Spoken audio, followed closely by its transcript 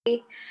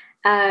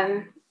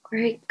Um,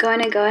 we're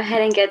going to go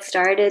ahead and get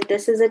started.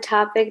 This is a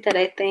topic that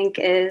I think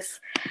is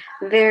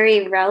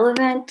very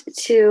relevant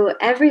to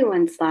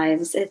everyone's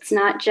lives. It's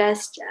not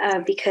just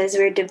because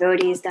we're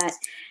devotees that,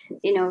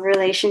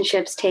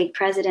 relationships take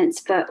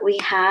precedence, but we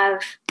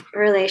have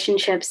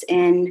relationships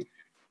in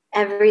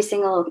every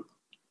single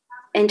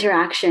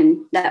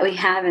interaction that we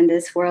have in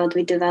this world.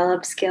 We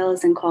develop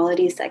skills and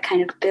qualities that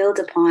kind of build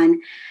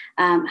upon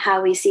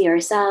how we see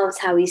ourselves,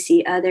 how we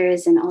see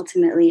others, and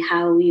ultimately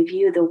how we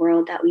view the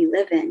world that we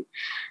live in.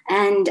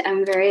 And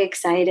I'm very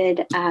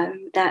excited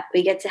that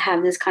we get to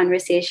have this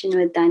conversation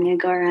with Danya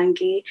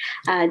Gaurangi.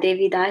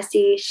 Devi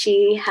Dasi,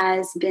 she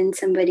has been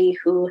somebody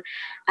who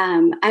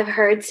I've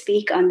heard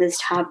speak on this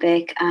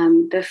topic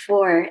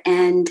before,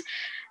 and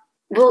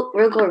we'll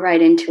go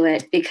right into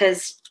it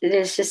because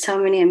there's just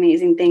so many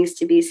amazing things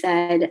to be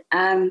said.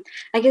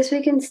 I guess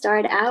we can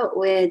start out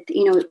with,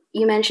 you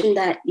mentioned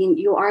that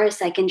you are a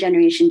second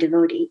generation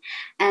devotee.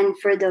 And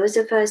for those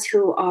of us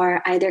who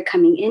are either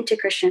coming into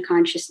Krishna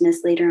consciousness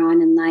later on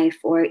in life,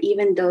 or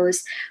even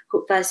those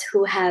of us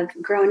who have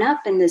grown up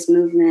in this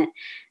movement,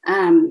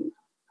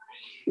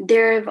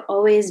 there have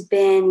always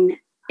been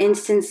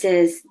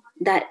instances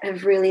that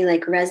have really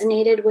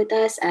resonated with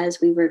us as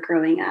we were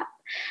growing up.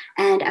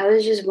 And I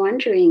was just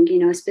wondering,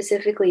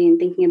 specifically in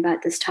thinking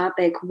about this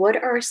topic, what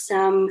are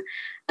some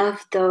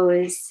of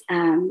those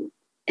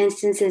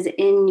instances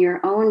in your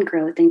own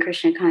growth in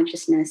Krishna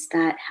consciousness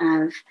that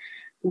have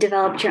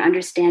developed your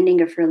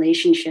understanding of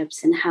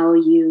relationships and how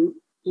you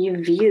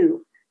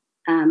view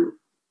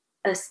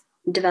us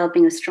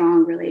developing a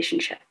strong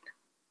relationship?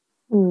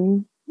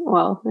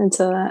 Well, it's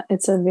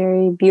a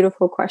very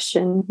beautiful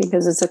question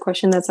because it's a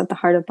question that's at the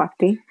heart of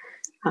bhakti.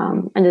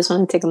 I just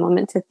want to take a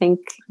moment to thank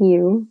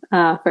you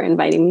for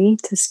inviting me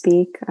to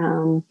speak,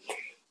 and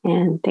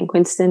thank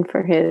Winston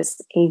for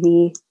his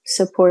AV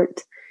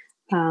support.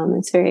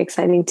 It's very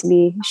exciting to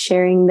be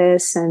sharing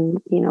this.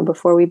 And,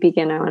 before we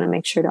begin, I want to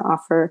make sure to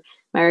offer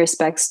my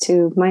respects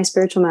to my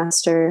spiritual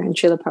master and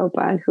Srila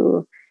Prabhupada,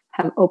 who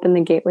have opened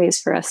the gateways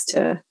for us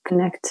to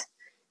connect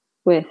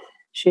with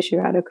Shri Shri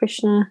Radha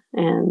Krishna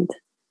and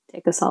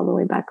take us all the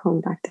way back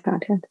home, back to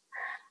Godhead.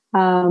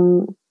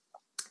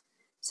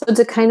 So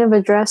to kind of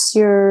address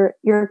your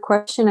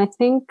question, I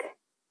think,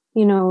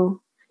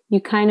 you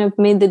kind of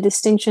made the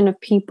distinction of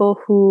people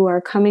who are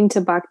coming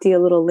to bhakti a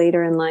little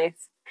later in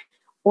life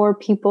or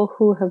people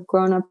who have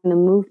grown up in the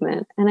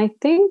movement. And I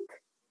think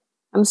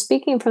I'm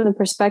speaking from the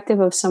perspective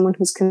of someone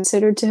who's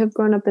considered to have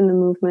grown up in the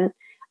movement.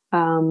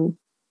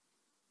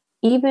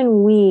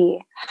 Even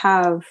we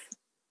have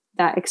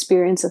that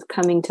experience of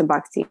coming to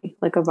bhakti,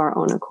 of our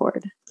own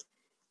accord,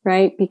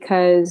 right?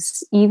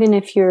 Because even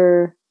if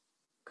you're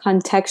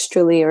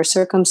contextually or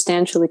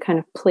circumstantially kind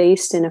of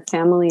placed in a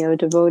family of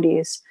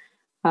devotees,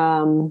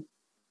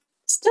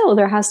 still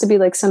there has to be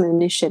some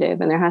initiative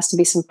and there has to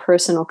be some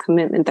personal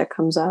commitment that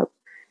comes up.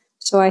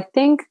 So I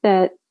think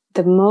that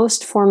the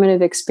most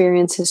formative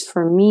experiences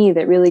for me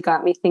that really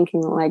got me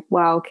thinking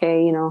wow,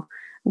 okay,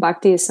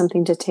 bhakti is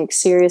something to take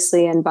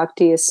seriously, and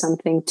bhakti is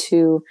something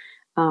to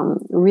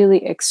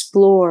really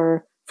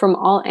explore from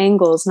all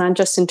angles, not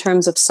just in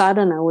terms of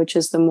sadhana, which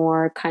is the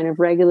more kind of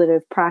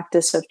regulative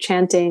practice of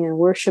chanting and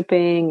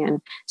worshiping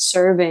and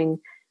serving,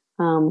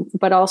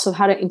 but also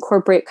how to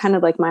incorporate kind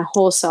of my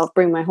whole self,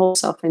 bring my whole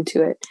self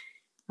into it.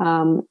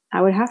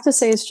 I would have to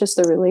say it's just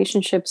the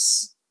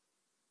relationships,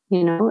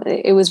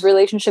 it was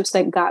relationships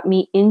that got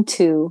me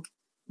into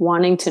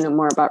wanting to know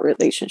more about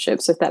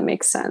relationships, if that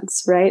makes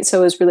sense, right? So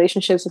it was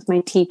relationships with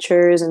my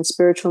teachers and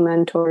spiritual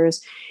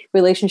mentors,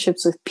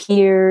 relationships with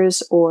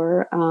peers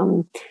or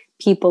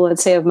people,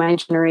 let's say, of my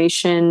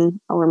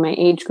generation or my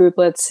age group,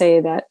 let's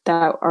say, that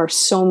are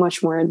so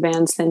much more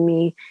advanced than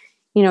me,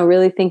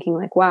 really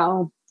thinking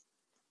wow,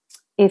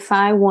 if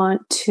I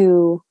want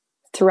to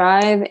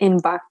thrive in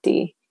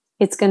bhakti,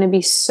 it's going to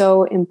be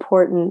so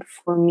important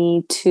for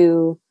me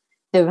to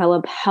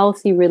develop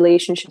healthy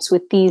relationships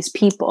with these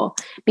people,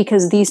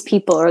 because these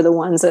people are the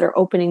ones that are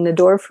opening the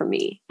door for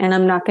me. And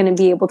I'm not going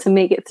to be able to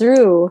make it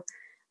through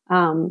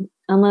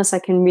unless I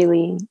can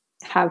really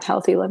have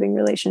healthy, loving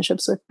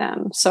relationships with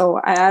them. So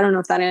I don't know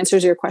if that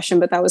answers your question,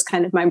 but that was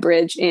kind of my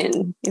bridge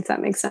in, if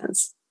that makes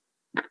sense.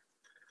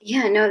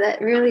 Yeah, no, that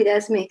really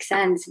does make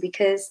sense,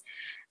 because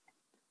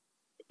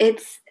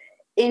it's,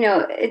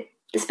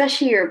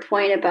 especially your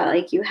point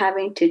about you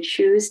having to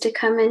choose to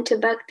come into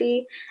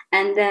bhakti.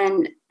 And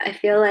then I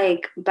feel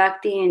like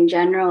bhakti in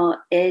general,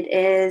 it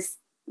is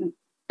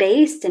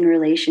based in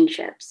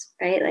relationships,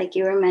 right?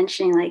 You were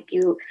mentioning,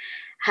 you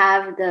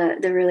have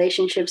the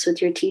relationships with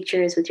your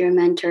teachers, with your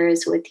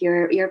mentors, with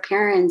your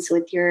parents,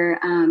 with your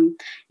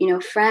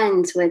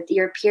friends, with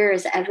your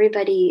peers,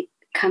 everybody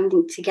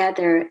coming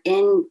together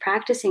in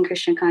practicing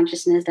Krishna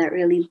consciousness that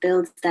really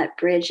builds that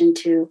bridge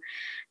into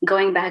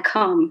going back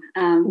home,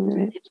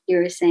 you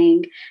were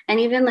saying. And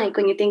even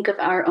when you think of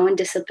our own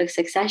disciplic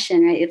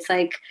succession, right, it's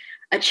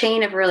a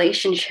chain of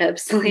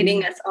relationships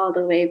leading us all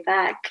the way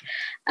back.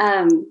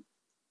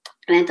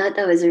 And I thought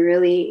that was a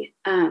really,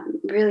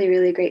 really,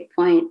 really great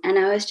point. And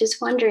I was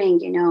just wondering,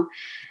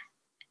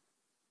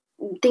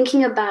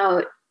 thinking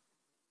about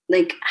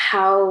like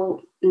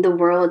how the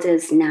world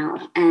is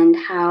now and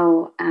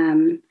how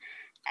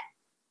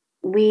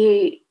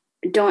we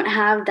don't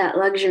have that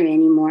luxury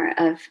anymore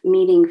of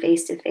meeting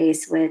face to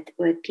face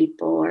with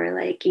people, or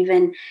like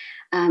even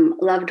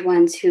loved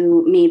ones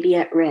who may be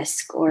at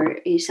risk or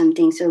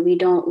something. So we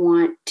don't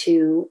want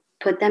to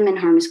put them in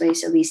harm's way,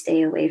 so we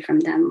stay away from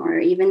them. Or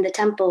even the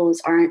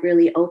temples aren't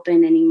really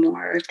open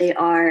anymore. Or if they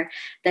are,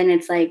 then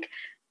it's like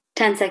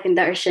 10-second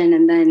darshan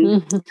and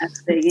then have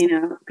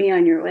to, be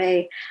on your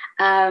way.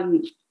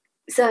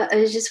 So I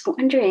was just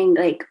wondering,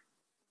 like,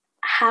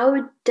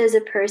 how does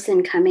a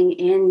person coming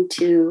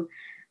into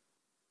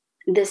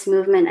this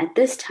movement at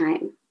this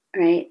time,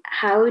 right?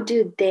 How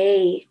do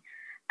they,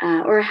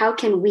 or how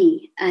can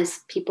we,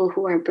 as people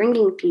who are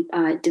bringing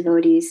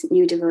devotees,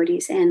 new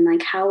devotees in,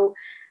 like, how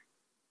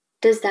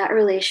does that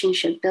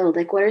relationship build?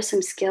 Like, what are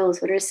some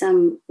skills? What are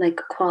some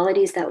like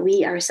qualities that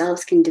we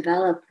ourselves can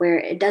develop where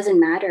it doesn't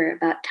matter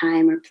about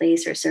time or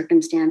place or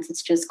circumstance?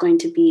 It's just going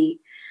to be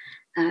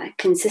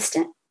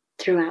consistent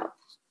throughout.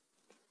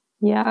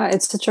 Yeah,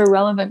 it's such a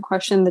relevant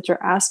question that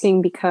you're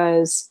asking,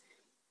 because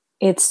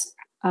it's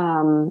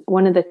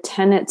one of the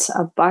tenets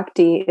of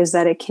bhakti is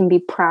that it can be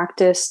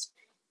practiced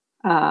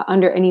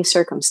under any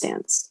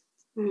circumstance.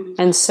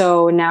 And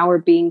so now we're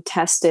being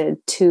tested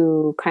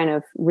to kind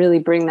of really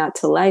bring that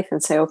to life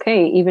and say,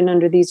 okay, even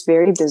under these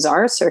very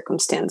bizarre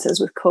circumstances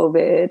with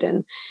COVID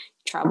and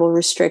travel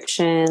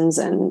restrictions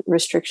and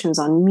restrictions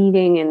on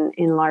meeting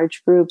in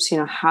large groups,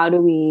 how do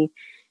we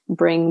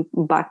bring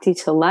bhakti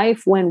to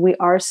life when we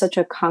are such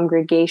a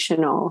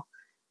congregational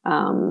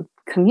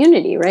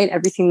community, right?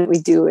 Everything that we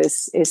do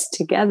is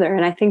together.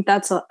 And I think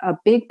that's a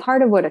big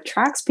part of what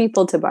attracts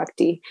people to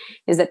bhakti,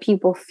 is that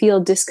people feel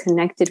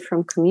disconnected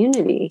from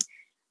community.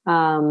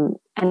 And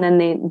then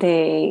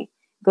they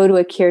go to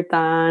a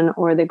kirtan,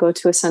 or they go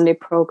to a Sunday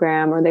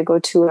program, or they go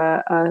to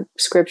a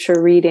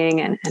scripture reading,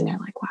 and they're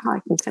like, wow,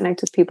 I can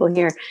connect with people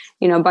here.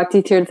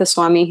 Bhakti Tirtha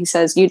Swami, he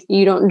says,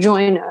 you don't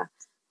join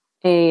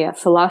a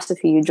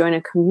philosophy, you join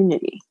a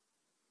community,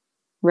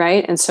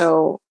 right? And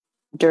so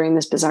during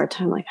this bizarre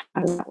time, like,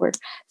 how does that work?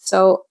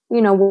 So,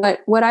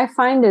 what I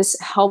find is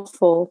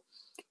helpful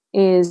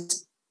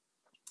is,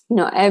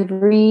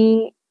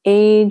 every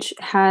age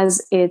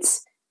has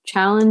its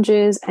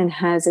challenges and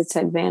has its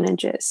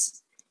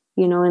advantages.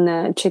 In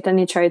the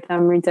Chaitanya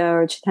Charitamrita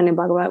or Chaitanya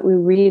Bhagavat, we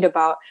read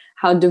about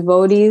how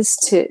devotees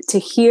to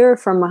hear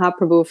from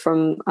Mahaprabhu,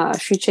 from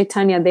Sri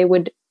Chaitanya, they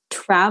would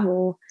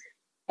travel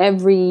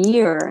every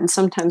year, and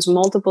sometimes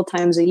multiple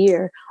times a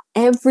year,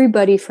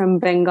 everybody from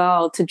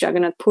Bengal to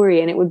Jagannath Puri.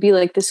 And it would be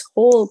like this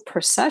whole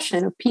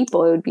procession of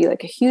people. It would be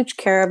like a huge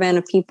caravan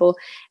of people,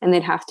 and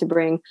they'd have to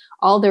bring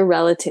all their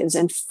relatives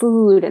and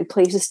food and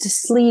places to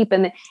sleep.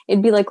 And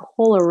it'd be like a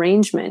whole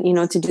arrangement,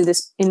 to do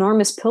this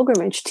enormous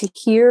pilgrimage to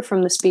hear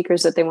from the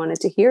speakers that they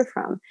wanted to hear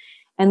from.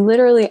 And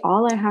literally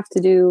all I have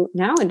to do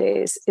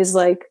nowadays is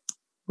like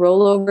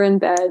roll over in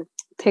bed,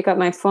 pick up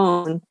my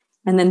phone,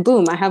 and then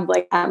boom, I have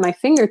like at my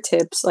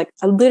fingertips, like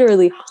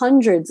literally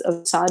hundreds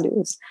of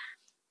sadhus,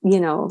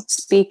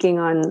 speaking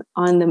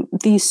on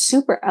these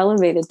super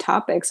elevated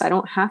topics. I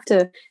don't have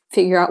to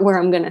figure out where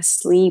I'm going to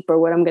sleep or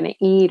what I'm going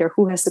to eat or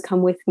who has to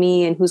come with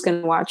me and who's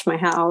going to watch my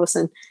house.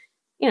 And,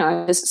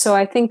 so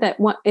I think that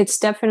it's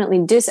definitely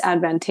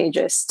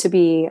disadvantageous to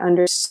be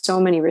under so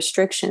many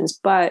restrictions,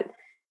 but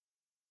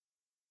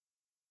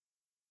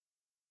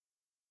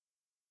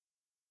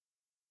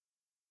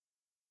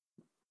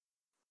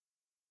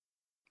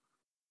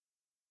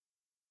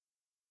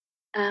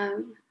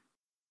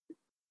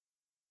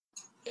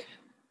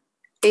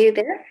Are you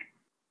there?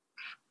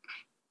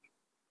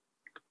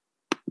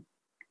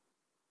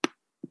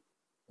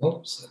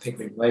 Oops, I think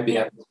we might be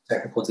having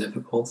technical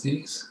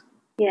difficulties.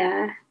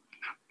 Yeah.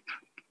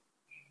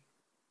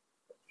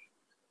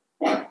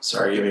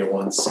 Sorry, give me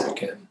 1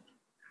 second.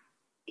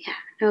 Yeah,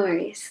 no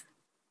worries.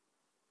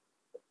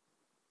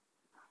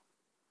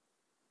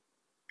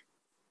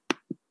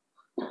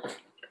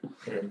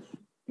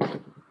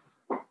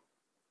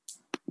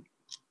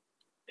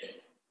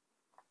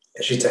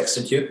 Has she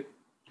texted you?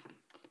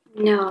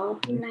 No,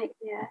 not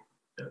yet.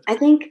 I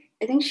think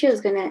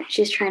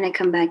she's trying to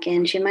come back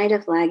in. She might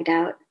have lagged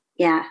out.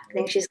 Yeah, I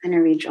think she's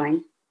gonna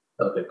rejoin.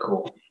 Okay,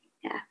 cool.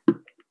 Yeah.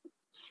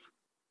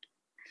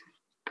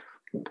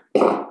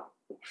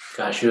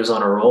 Gosh, she was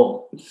on a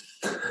roll.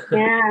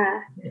 Yeah.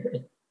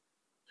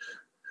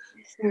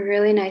 Some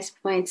really nice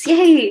points.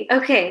 Yay!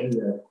 Okay.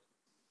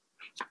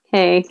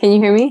 Hey, can you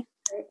hear me?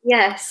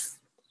 Yes.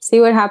 See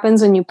what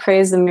happens when you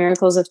praise the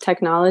miracles of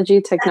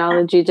technology?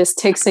 Technology just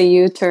takes a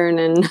U-turn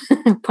and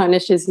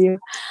punishes you.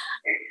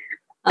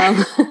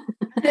 Anyways,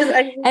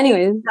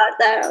 about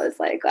that, I was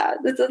like, wow,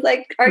 this is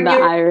like the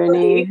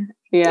irony.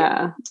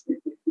 Yeah.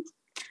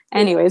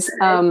 Anyways,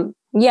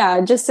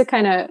 just to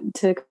kind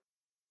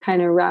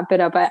of wrap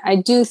it up, I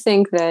do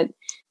think that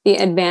the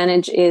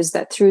advantage is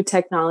that through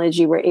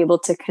technology we're able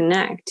to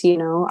connect.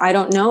 I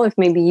don't know if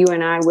maybe you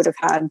and I would have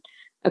had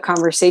a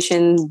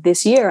conversation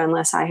this year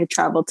unless I had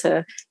traveled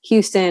to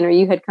Houston or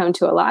you had come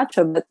to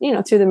Alatra. But,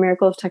 through the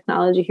miracle of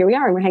technology, here we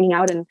are and we're hanging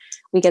out and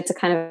we get to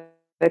kind of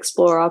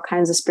explore all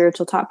kinds of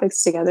spiritual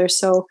topics together.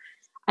 So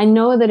I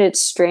know that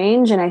it's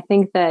strange. And I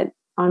think that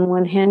on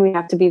one hand, we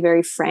have to be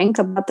very frank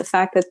about the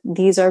fact that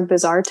these are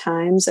bizarre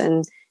times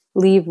and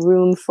leave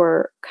room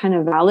for kind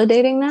of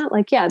validating that.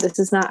 Like, yeah, this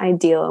is not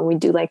ideal. And we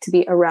do like to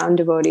be around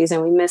devotees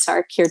and we miss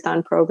our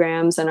kirtan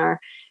programs and our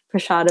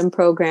prasadam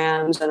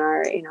programs and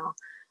our,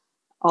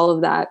 all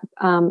of that.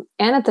 And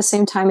at the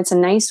same time, it's a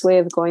nice way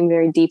of going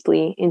very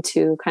deeply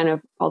into kind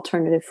of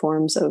alternative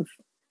forms of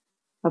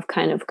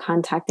kind of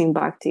contacting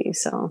bhakti.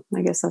 So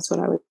I guess that's what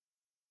I would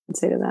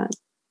say to that.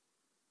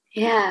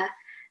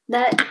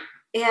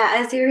 Yeah,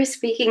 as you were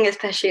speaking,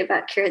 especially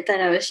about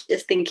Kirtan, I was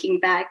just thinking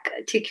back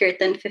to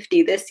Kirtan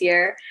 50 this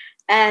year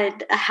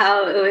and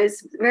how it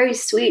was very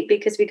sweet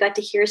because we got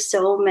to hear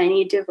so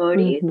many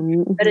devotees,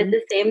 but at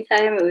the same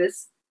time, it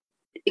was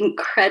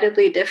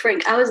incredibly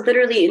different. I was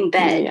literally in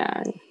bed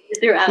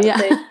throughout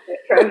the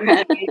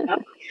program,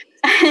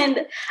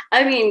 and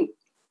I mean,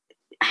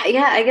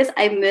 I guess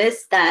I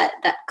miss that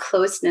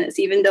closeness,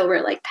 even though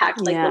we're like packed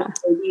like little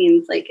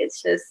sardines. Like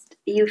it's just,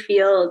 you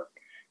feel,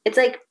 it's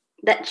like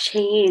that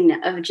chain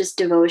of just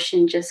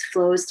devotion just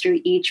flows through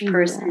each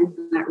person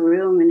in that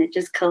room, and it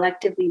just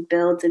collectively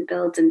builds and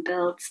builds and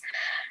builds.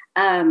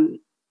 And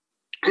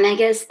I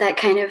guess that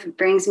kind of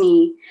brings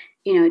me,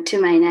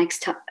 to my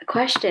next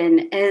question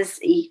is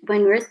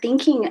when we're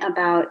thinking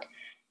about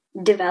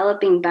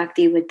developing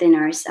bhakti within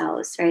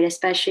ourselves, right?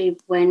 Especially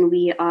when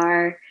we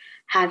are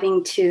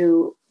having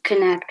to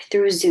connect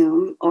through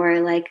Zoom or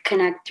like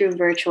connect through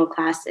virtual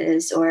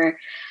classes or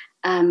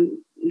I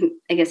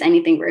guess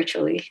anything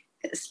virtually.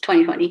 It's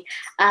 2020.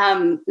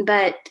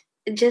 But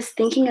just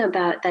thinking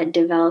about that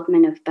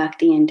development of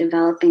bhakti and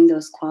developing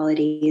those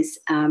qualities.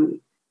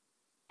 And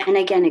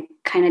again, it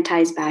kind of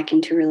ties back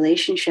into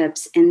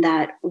relationships in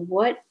that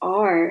what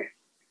are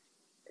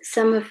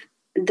some of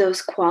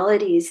those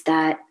qualities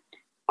that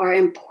are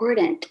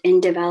important in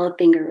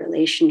developing a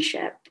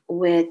relationship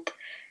with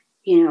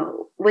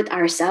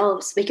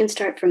ourselves. We can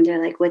start from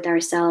there, like with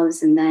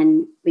ourselves, and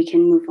then we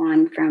can move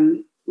on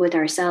from with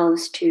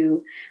ourselves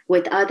to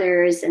with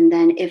others. And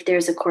then if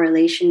there's a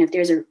correlation, if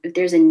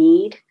there's a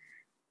need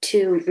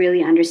to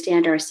really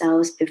understand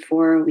ourselves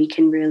before we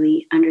can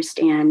really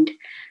understand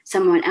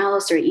someone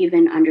else, or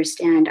even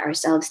understand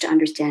ourselves to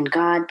understand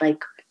God,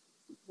 like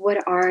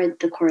what are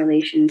the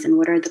correlations and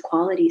what are the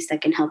qualities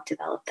that can help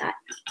develop that?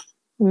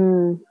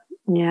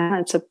 Yeah,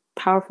 it's a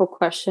powerful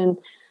question.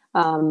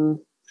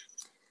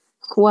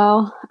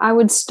 Well, I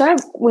would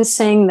start with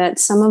saying that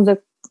some of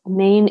the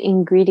main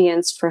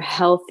ingredients for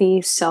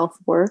healthy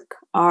self-work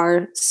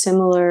are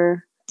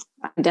similar,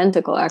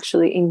 identical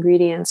actually,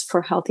 ingredients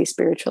for healthy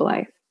spiritual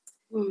life.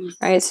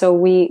 Right? So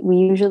we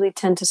usually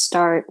tend to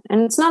start, and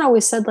it's not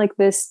always said like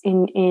this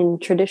in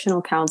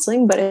traditional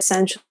counseling, but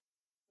essentially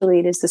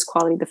it is this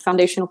quality, the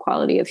foundational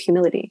quality of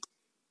humility.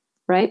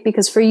 Right?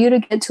 Because for you to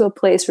get to a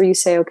place where you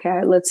say,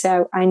 okay, let's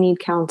say I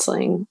need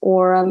counseling,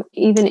 or I'm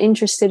even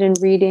interested in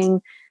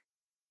reading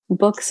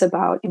books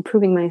about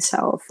improving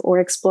myself or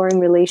exploring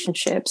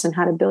relationships and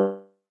how to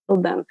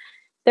build them,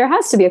 there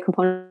has to be a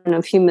component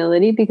of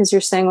humility, because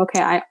you're saying,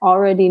 okay, I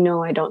already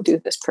know I don't do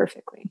this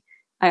perfectly.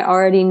 I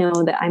already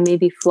know that I may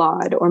be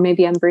flawed, or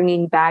maybe I'm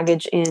bringing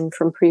baggage in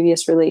from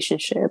previous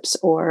relationships,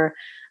 or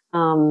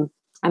I'm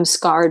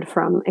scarred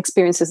from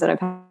experiences that I've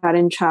had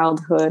in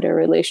childhood or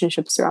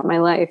relationships throughout my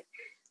life.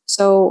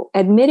 So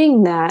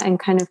admitting that and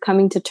kind of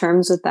coming to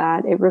terms with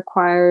that, it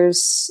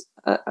requires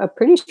a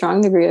pretty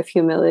strong degree of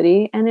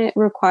humility, and it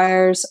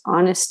requires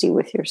honesty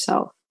with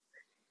yourself.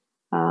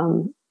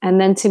 And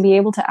then to be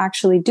able to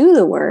actually do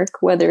the work,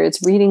 whether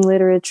it's reading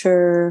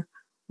literature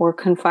or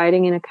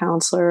confiding in a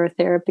counselor or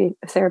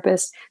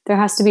therapist, there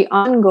has to be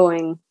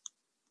ongoing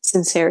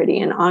sincerity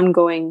and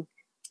ongoing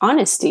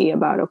honesty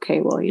about,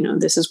 okay, well,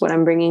 this is what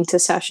I'm bringing to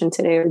session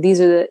today, or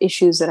these are the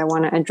issues that I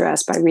want to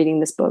address by reading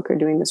this book or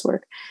doing this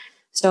work.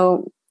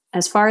 So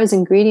as far as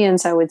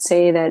ingredients, I would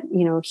say that,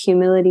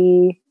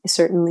 humility is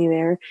certainly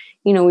there.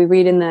 We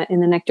read in the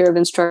Nectar of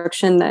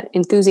Instruction that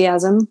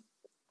enthusiasm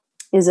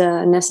is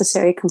a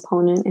necessary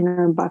component in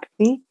our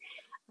bhakti.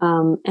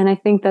 And I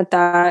think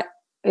that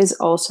is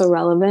also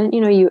relevant.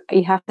 You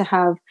have to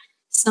have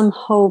some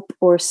hope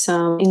or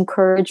some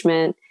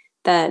encouragement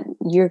that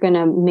you're going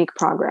to make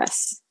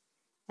progress.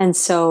 And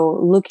so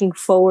looking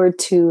forward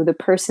to the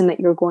person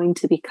that you're going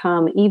to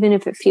become, even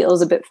if it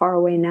feels a bit far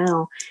away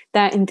now,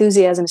 that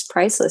enthusiasm is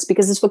priceless,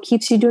 because it's what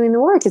keeps you doing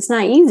the work. It's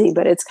not easy,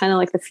 but it's kind of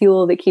like the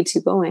fuel that keeps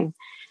you going.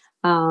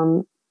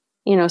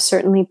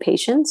 Certainly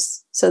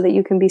patience, so that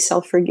you can be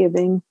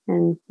self-forgiving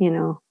and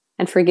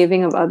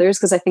forgiving of others.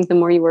 Because I think the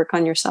more you work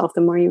on yourself,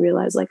 the more you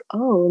realize, like,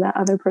 oh, that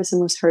other person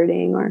was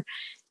hurting, or,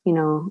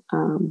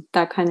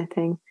 that kind of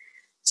thing.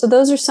 So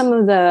those are some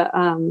of the,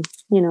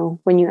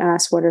 when you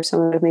ask what are some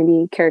of the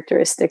maybe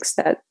characteristics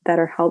that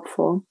are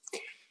helpful.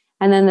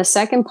 And then the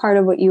second part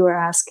of what you were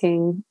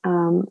asking,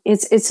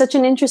 it's such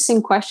an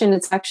interesting question.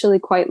 It's actually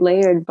quite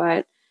layered,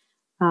 but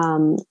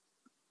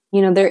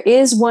there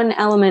is one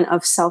element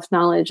of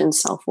self-knowledge and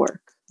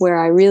self-work where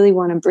I really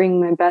want to bring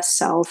my best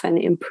self and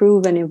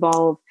improve and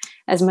evolve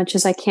as much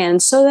as I can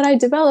so that I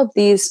develop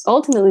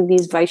ultimately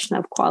these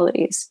Vaishnav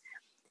qualities: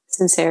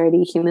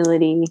 sincerity,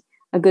 humility,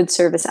 a good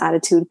service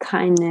attitude,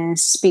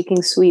 kindness,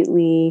 speaking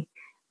sweetly,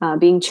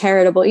 being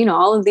charitable.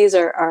 All of these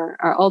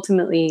are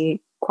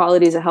ultimately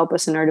qualities that help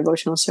us in our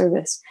devotional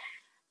service.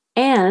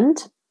 And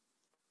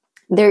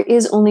there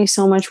is only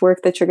so much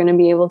work that you're going to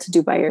be able to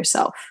do by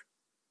yourself,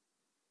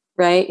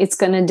 right? It's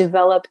going to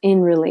develop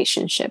in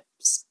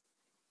relationships.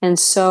 And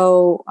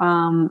so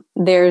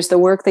there's the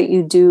work that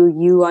you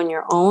do on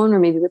your own, or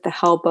maybe with the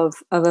help of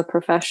a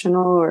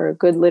professional or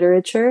good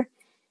literature.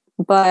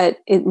 But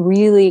it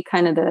really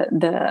kind of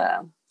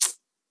the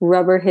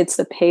rubber hits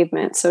the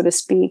pavement, so to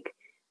speak,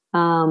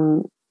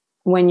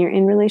 when you're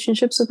in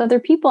relationships with other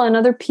people, and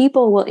other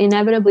people will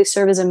inevitably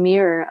serve as a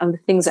mirror of the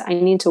things that I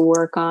need to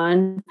work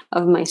on,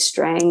 of my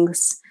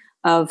strengths,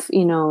 of,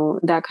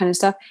 that kind of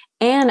stuff.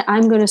 And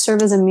I'm going to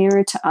serve as a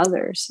mirror to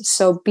others.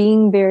 So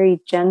being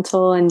very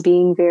gentle and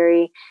being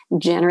very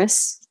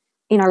generous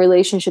in our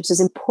relationships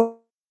is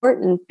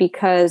important,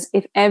 because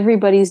if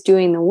everybody's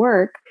doing the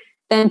work,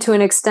 then to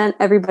an extent,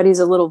 everybody's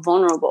a little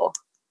vulnerable,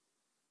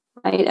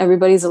 right?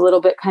 Everybody's a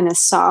little bit kind of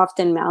soft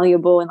and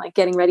malleable and like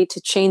getting ready to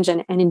change.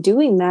 And in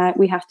doing that,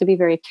 we have to be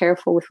very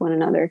careful with one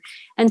another.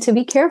 And to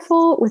be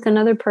careful with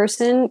another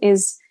person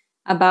is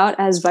about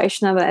as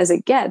Vaishnava as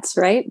it gets,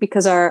 right?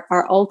 Because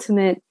our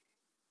ultimate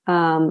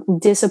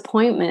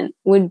disappointment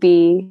would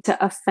be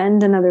to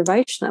offend another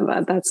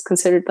Vaishnava. That's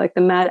considered like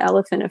the mad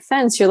elephant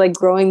offense. You're like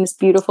growing this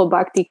beautiful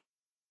bhakti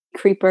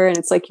creeper, and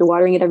it's like you're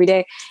watering it every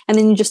day, and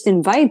then you just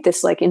invite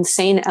this like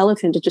insane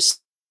elephant to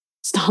just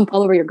stomp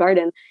all over your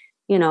garden.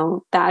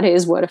 That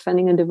is what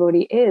offending a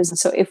devotee is. And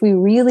so if we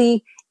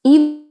really,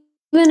 even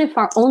if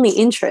our only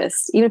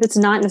interest, even if it's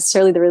not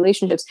necessarily the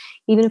relationships,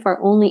 even if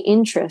our only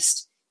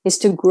interest is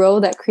to grow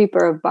that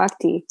creeper of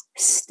bhakti,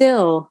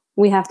 still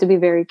we have to be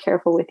very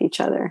careful with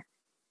each other.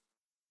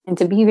 And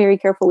to be very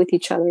careful with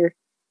each other,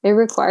 it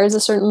requires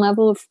a certain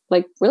level of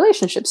like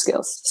relationship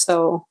skills.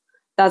 So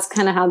that's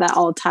kind of how that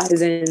all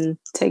ties in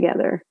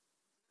together.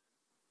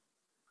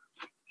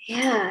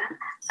 Yeah.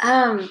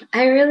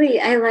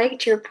 I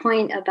liked your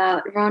point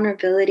about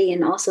vulnerability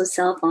and also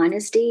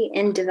self-honesty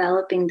in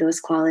developing those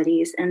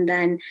qualities. And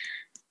then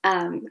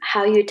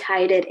how you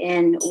tied it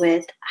in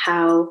with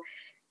how,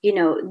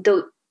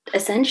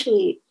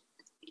 essentially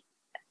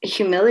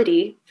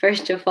humility,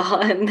 first of all,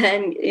 and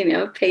then,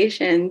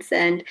 patience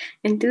and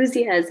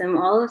enthusiasm.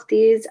 All of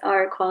these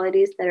are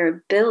qualities that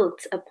are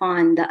built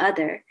upon the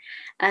other.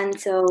 And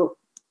so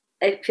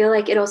I feel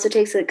like it also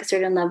takes like a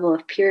certain level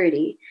of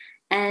purity.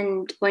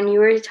 And when you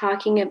were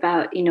talking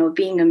about,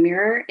 being a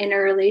mirror in a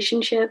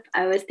relationship,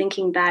 I was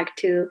thinking back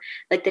to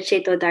like the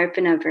Cheto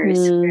Darpana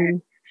verse, where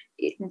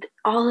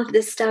all of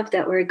this stuff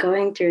that we're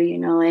going through,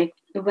 like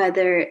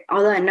whether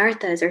all the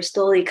anarthas are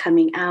slowly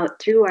coming out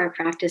through our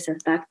practice of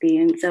bhakti.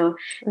 And so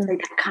it's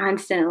like a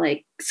constant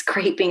like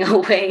scraping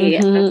away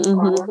of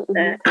all of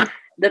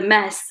the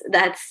mess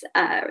that's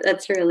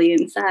really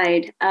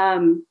inside.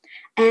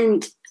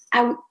 And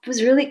I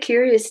was really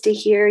curious to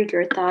hear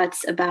your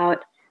thoughts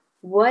about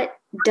what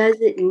does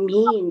it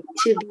mean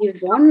to be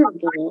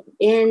vulnerable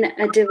in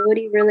a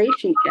devotee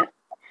relationship,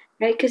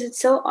 right? Because it's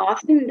so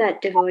often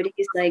that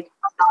devotees, like,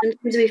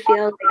 sometimes we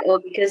feel like, oh,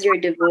 because you're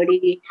a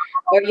devotee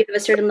or you have a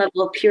certain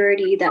level of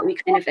purity that we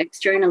kind of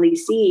externally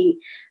see,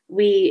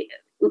 we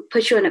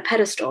put you on a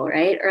pedestal,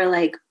 right? Or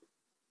like,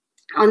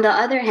 on the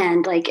other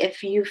hand, like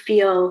if you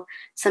feel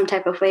some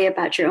type of way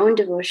about your own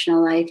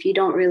devotional life, you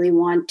don't really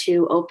want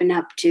to open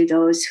up to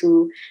those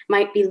who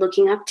might be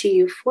looking up to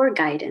you for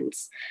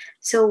guidance.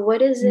 So what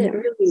does it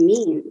really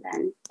mean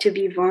then to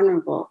be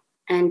vulnerable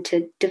and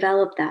to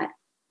develop that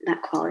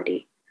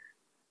quality?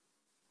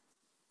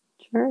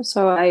 Sure.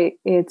 So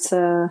it's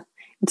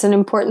an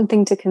important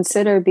thing to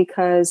consider,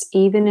 because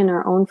even in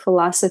our own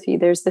philosophy,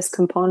 there's this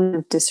component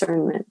of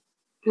discernment,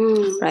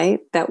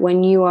 right? That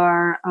when you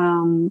are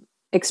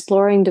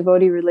exploring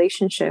devotee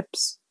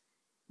relationships,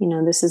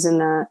 this is in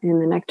the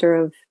nectar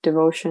of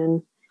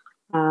devotion.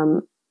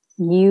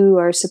 You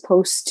are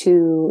supposed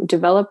to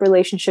develop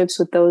relationships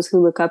with those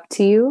who look up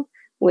to you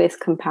with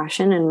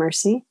compassion and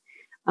mercy.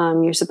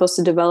 You're supposed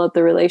to develop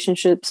the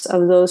relationships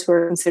of those who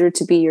are considered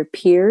to be your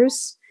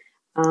peers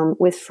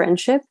with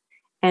friendship,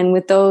 and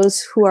with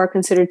those who are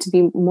considered to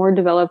be more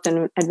developed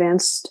and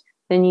advanced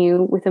than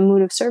you with a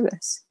mood of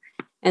service.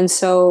 And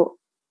so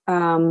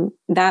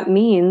that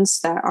means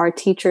that our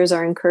teachers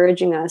are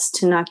encouraging us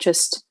to not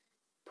just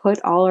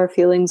put all our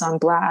feelings on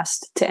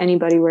blast to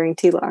anybody wearing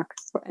tilak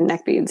and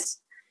neck beads.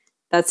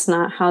 That's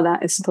not how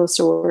that is supposed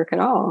to work at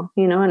all,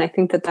 and I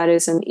think that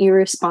is an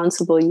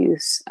irresponsible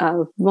use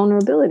of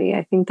vulnerability.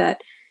 I think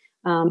that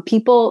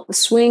people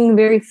swing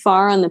very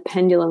far on the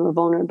pendulum of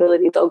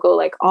vulnerability. They'll go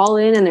like all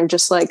in, and they're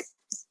just like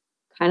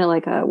kind of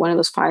like one of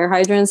those fire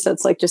hydrants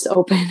that's like just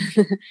open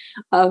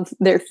of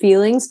their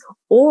feelings,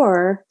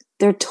 or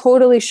they're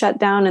totally shut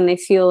down and they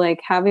feel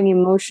like having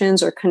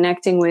emotions or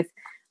connecting with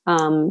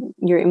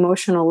your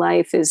emotional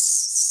life is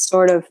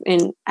sort of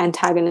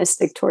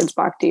antagonistic towards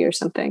bhakti or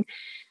something.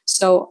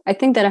 So I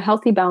think that a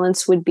healthy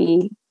balance would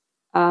be,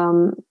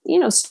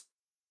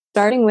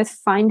 starting with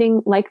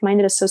finding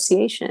like-minded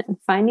association,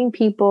 finding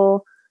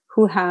people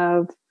who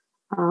have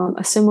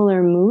a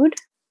similar mood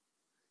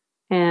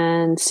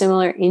and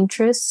similar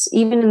interests.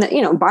 Even in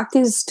the, bhakti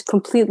is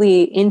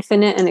completely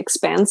infinite and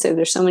expansive.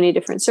 There's so many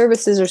different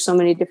services, or so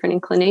many different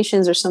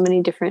inclinations, or so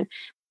many different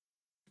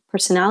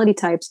personality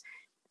types.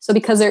 So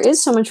because there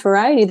is so much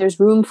variety, there's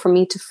room for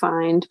me to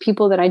find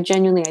people that I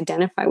genuinely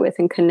identify with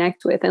and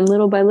connect with, and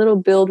little by little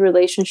build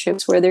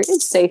relationships where there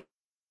is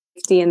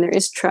safety and there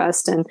is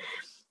trust, and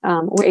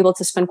we're able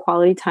to spend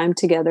quality time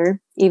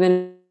together,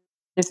 even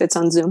if it's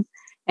on Zoom.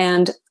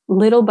 And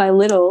little by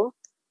little,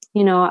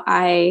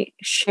 I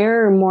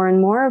share more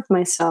and more of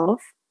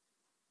myself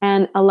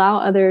and allow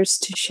others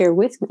to share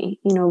with me.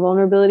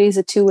 Vulnerability is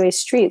a two-way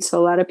street. So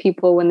a lot of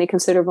people, when they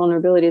consider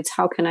vulnerability, it's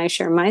how can I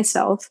share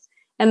myself?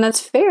 And that's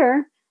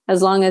fair,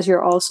 as long as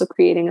you're also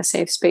creating a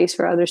safe space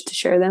for others to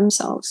share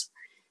themselves.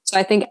 So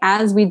I think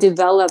as we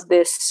develop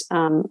this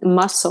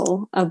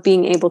muscle of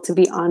being able to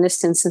be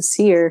honest and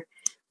sincere,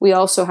 we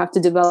also have to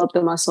develop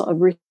the muscle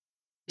of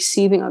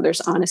receiving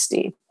others'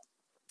 honesty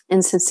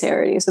and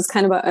sincerity. So it's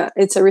kind of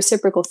it's a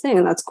reciprocal thing,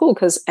 and that's cool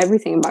because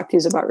everything in bhakti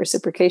is about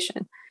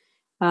reciprocation.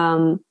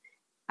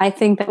 I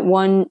think that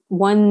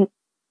one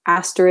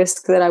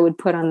asterisk that I would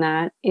put on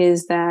that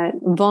is that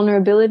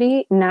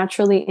vulnerability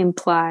naturally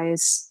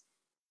implies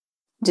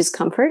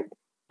discomfort,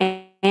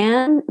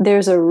 and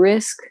there's a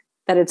risk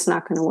that it's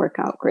not going to work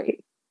out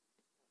great,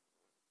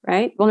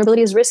 right?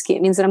 Vulnerability is risky.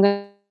 It means that I'm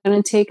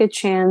going to take a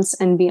chance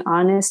and be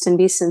honest and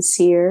be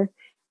sincere.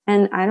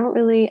 And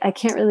I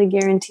can't really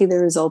guarantee the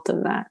result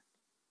of that.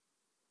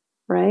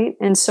 Right.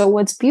 And so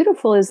what's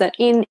beautiful is that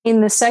in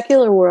the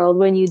secular world,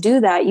 when you do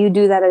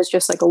that as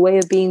just like a way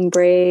of being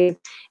brave.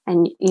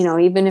 And,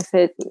 even if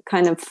it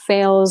kind of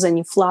fails and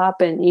you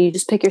flop and you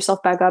just pick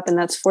yourself back up, and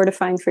that's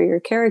fortifying for your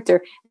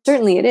character,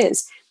 certainly it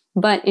is.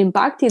 But in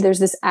bhakti, there's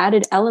this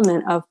added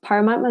element of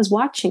Paramatma is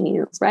watching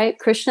you, right?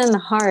 Krishna in the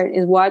heart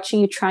is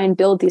watching you try and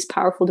build these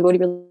powerful devotee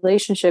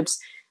relationships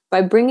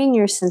by bringing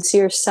your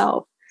sincere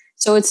self.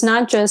 So it's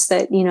not just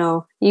that,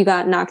 you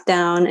got knocked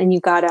down and you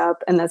got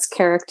up and that's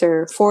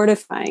character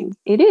fortifying.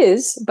 It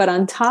is. But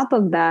on top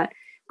of that,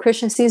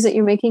 Krishna sees that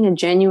you're making a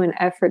genuine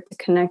effort to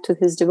connect with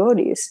his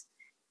devotees.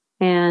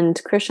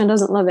 And Krishna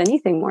doesn't love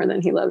anything more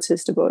than he loves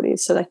his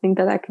devotees. So I think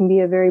that can be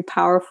a very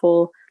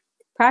powerful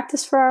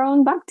practice for our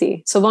own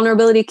bhakti. So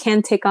vulnerability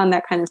can take on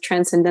that kind of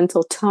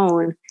transcendental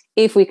tone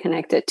if we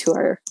connect it to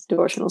our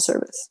devotional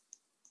service.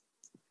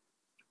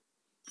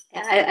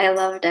 I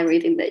loved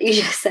everything that you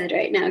just said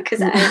right now, because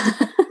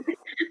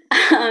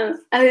I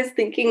was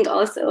thinking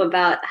also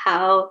about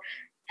how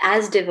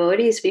as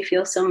devotees we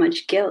feel so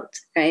much guilt,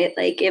 right?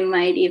 Like it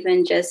might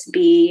even just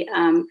be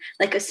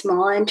like a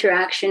small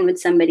interaction with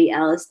somebody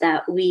else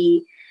that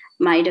we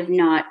might have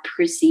not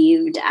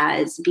perceived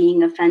as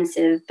being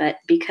offensive, but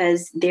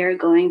because they're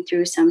going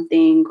through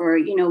something, or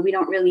we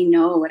don't really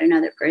know what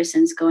another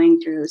person's going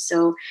through,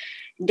 so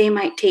they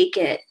might take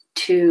it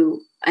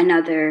to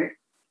another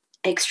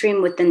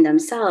extreme within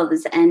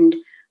themselves, and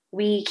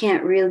we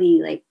can't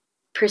really like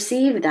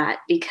perceive that,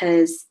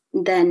 because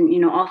then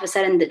all of a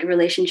sudden the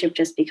relationship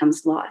just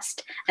becomes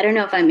lost. I don't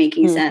know if I'm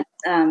making sense.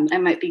 I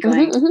might be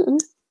going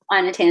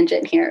on a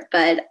tangent here,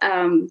 but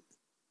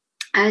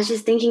I was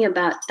just thinking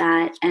about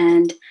that,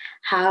 and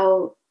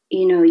how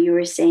you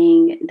were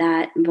saying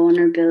that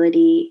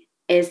vulnerability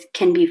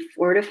can be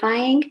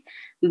fortifying,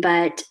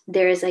 but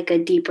there is like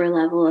a deeper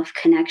level of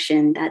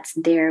connection that's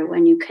there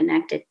when you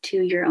connect it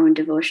to your own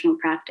devotional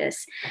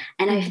practice.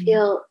 And I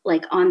feel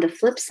like on the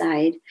flip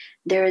side,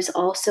 there is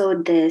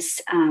also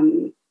this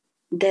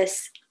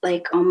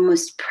like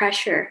almost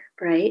pressure,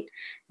 right,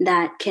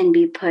 that can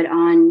be put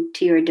on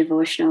to your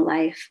devotional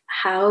life.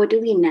 How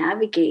do we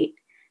navigate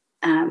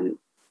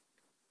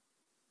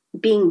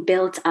being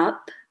built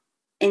up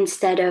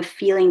instead of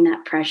feeling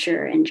that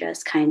pressure and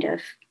just kind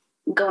of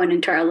going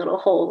into our little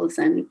holes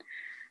and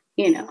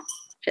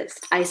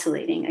just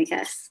isolating, I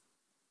guess?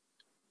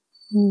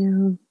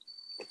 Yeah,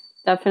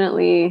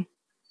 definitely.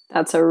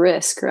 That's a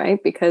risk, right?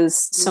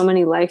 Because so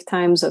many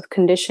lifetimes of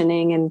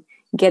conditioning and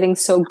getting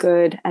so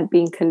good at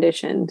being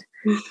conditioned,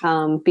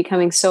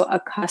 becoming so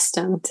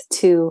accustomed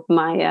to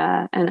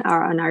Maya and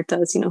our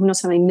anarthas. Who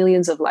knows how many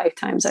millions of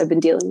lifetimes I've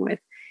been dealing with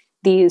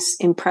these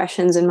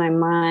impressions in my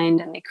mind,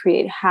 and they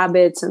create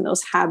habits, and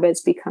those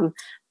habits become,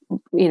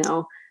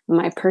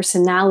 my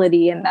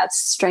personality, and that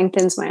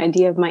strengthens my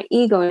idea of my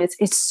ego. And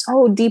it's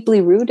so deeply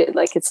rooted,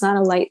 like it's not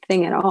a light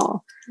thing at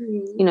all.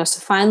 So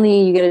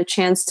finally you get a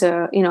chance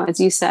to, as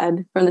you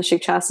said from the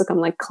Shikshastakam,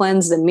 like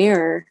cleanse the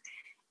mirror.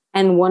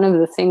 And one of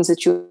the things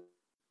that you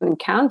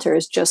encounter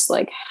is just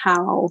like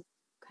how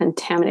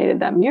contaminated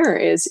that mirror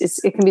is.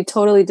 It can be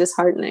totally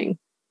disheartening.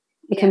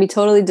 It can be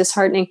totally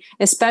disheartening,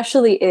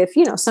 especially if,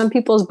 some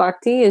people's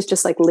bhakti is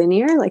just like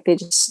linear, like they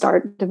just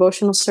start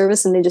devotional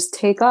service and they just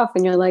take off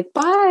and you're like,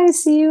 bye,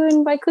 see you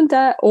in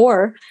Vaikuntha.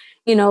 Or,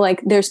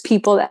 like there's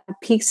people that have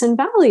peaks and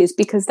valleys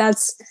because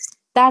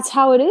that's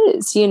how it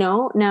is,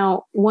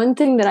 Now, one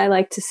thing that I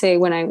like to say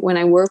when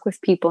I work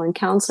with people in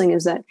counseling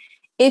is that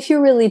if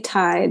you're really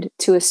tied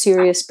to a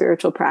serious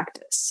spiritual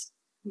practice,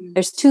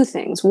 there's two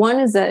things. One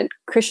is that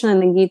Krishna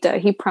in the Gita,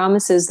 he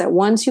promises that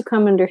once you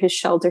come under his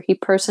shelter, he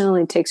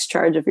personally takes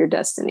charge of your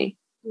destiny.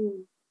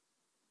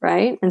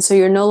 Right? And so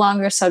you're no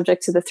longer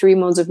subject to the three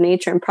modes of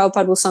nature. And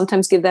Prabhupada will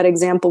sometimes give that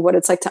example, what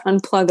it's like to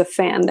unplug a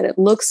fan, that it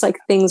looks like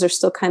things are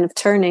still kind of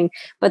turning,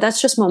 but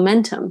that's just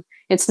momentum.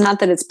 It's not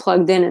that it's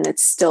plugged in and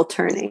it's still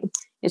turning.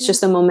 It's just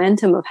the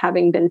momentum of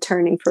having been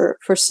turning for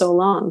so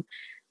long.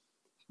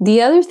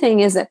 The other thing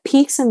is that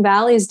peaks and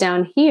valleys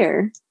down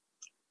here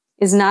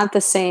is not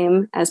the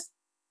same as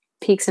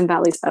peaks and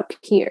valleys up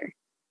here.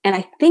 And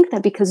I think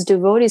that because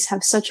devotees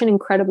have such an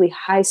incredibly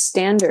high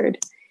standard,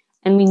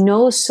 and we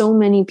know so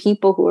many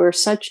people who are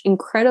such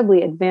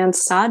incredibly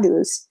advanced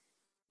sadhus,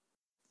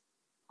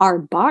 our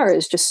bar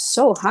is just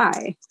so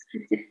high,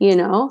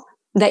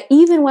 that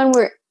even when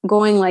we're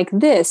going like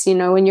this,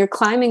 when you're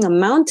climbing a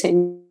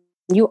mountain,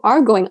 you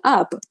are going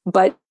up,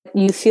 but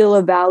you feel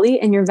a valley,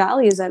 and your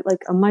valley is at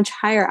like a much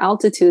higher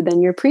altitude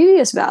than your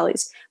previous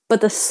valleys. But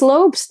the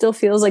slope still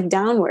feels like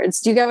downwards.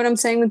 Do you get what I'm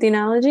saying with the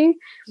analogy?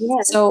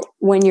 Yes. So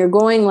when you're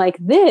going like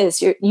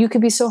this, you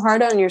could be so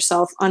hard on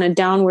yourself on a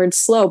downward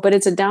slope, but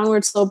it's a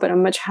downward slope at a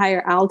much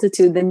higher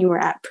altitude than you were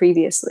at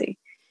previously.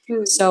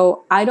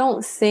 So I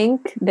don't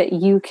think that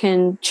you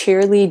can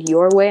cheerlead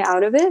your way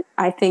out of it.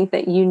 I think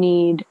that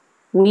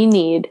we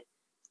need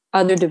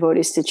other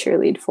devotees to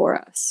cheerlead for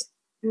us.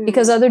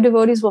 Because other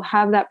devotees will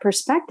have that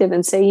perspective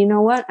and say, you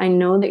know what, I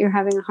know that you're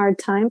having a hard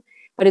time,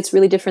 but it's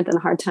really different than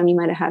the hard time you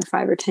might have had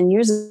 5 or 10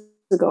 years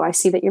ago. I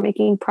see that you're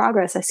making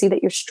progress. I see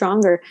that you're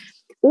stronger.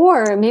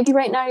 Or maybe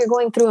right now you're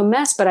going through a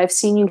mess, but I've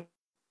seen you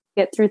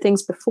get through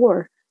things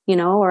before,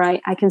 or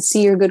I can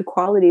see your good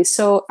qualities.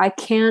 So I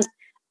can't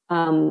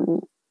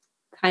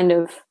kind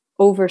of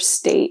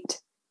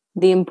overstate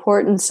the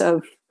importance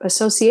of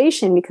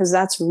association, because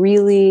that's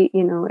really,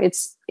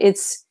 it's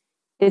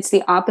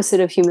the opposite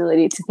of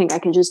humility to think I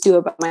can just do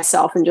it by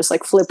myself and just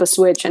like flip a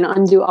switch and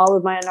undo all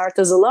of my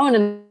anarthas alone.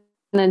 And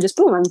then just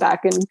boom, I'm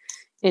back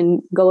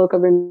in Goloka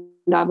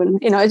Vrindavan.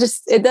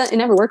 It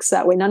never works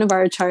that way. None of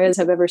our acharyas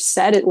have ever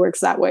said it works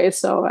that way.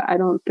 So I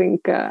don't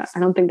think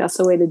that's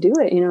the way to do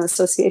it.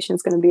 Association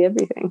is going to be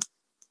everything.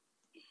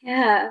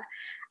 Yeah.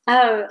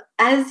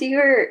 As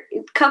a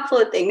couple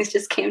of things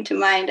just came to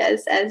mind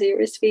as you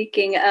were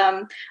speaking,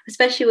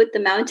 especially with the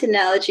mountain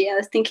analogy. I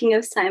was thinking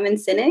of Simon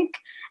Sinek,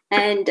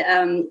 and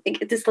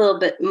it's a little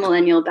bit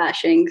millennial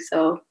bashing,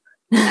 so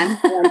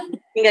I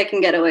think I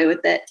can get away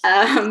with it.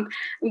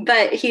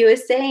 But he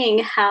was saying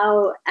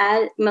how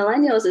at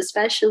millennials,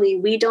 especially,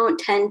 we don't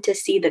tend to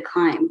see the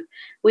climb.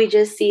 We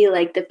just see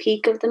like the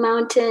peak of the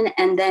mountain,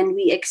 and then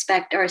we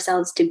expect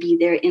ourselves to be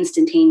there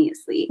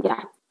instantaneously.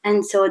 Yeah.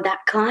 And so that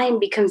climb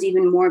becomes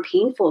even more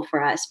painful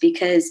for us,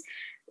 because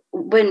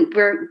when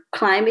we're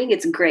climbing,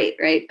 it's great,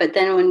 right? But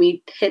then when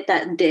we hit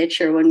that ditch,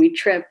 or when we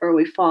trip or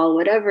we fall,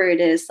 whatever it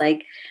is,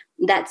 like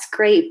that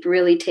scrape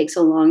really takes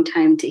a long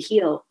time to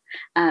heal.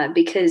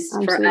 Because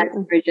Absolutely. For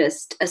us, we're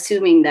just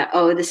assuming that,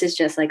 this is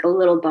just like a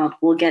little bump,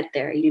 we'll get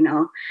there,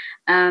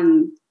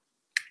 And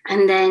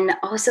then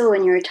also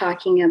when you were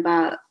talking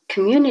about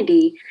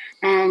community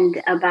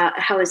and about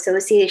how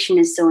association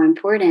is so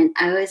important,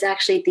 I was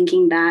actually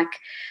thinking back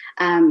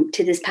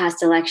to this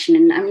past election,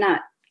 and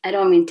I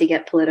don't mean to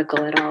get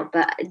political at all,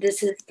 but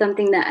this is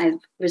something that I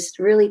was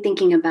really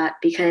thinking about,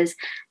 because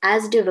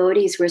as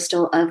devotees, we're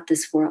still of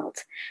this world,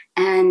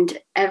 and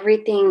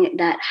everything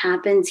that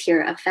happens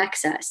here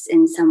affects us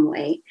in some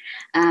way.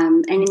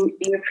 And in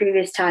your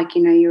previous talk,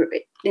 you were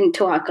in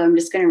Tawaka, I'm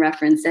just going to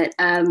reference it,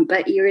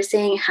 but you were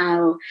saying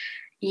how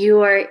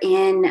you are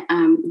in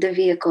the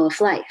vehicle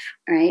of life,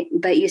 right?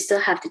 But you still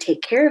have to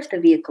take care of the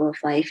vehicle of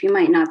life. You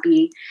might not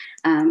be,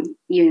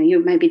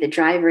 you might be the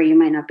driver, you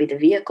might not be the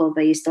vehicle,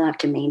 but you still have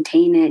to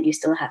maintain it. You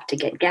still have to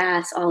get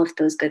gas, all of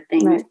those good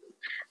things.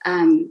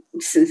 Right.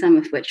 Some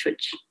of which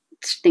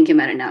thinking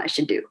about it now, I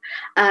should do.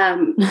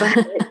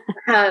 But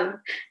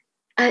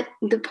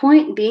the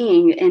point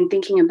being, and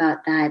thinking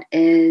about that,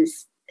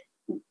 is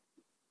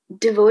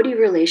devotee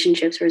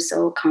relationships are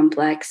so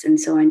complex and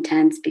so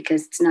intense,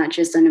 because it's not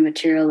just on a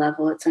material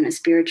level, it's on a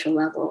spiritual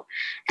level.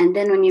 And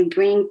then when you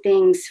bring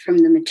things from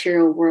the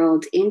material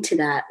world into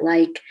that,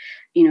 like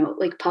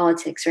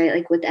politics, right?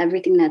 Like with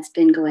everything that's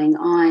been going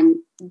on,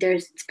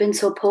 it's been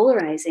so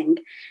polarizing.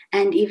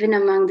 And even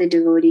among the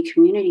devotee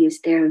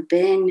communities, there have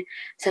been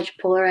such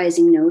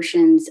polarizing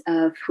notions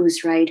of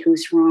who's right,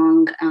 who's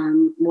wrong,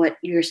 what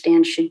your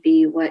stance should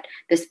be, what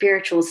the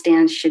spiritual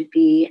stance should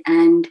be.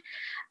 And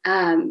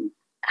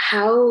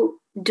how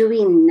do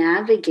we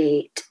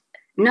navigate,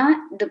 not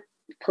the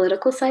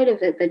political side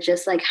of it, but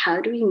just like, how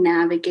do we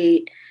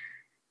navigate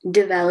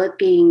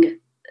developing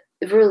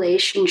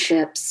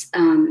relationships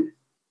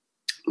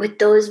with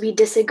those we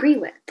disagree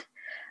with,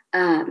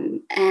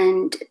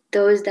 and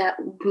those that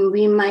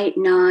we might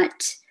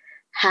not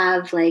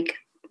have like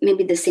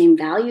maybe the same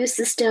value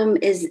system.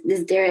 Is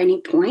there any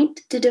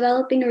point to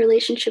developing a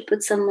relationship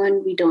with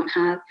someone we don't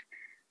have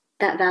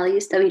that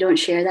we don't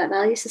share that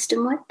value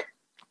system with?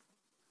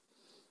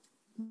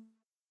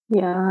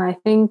 Yeah, I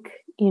think,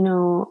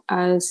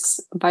 as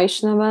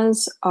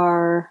Vaishnavas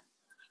are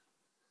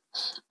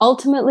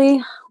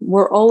ultimately,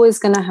 we're always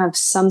going to have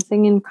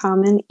something in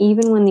common,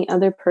 even when the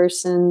other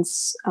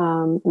person's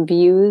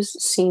views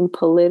seem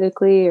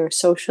politically or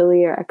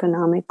socially or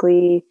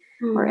economically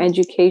or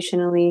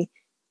educationally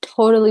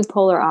totally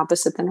polar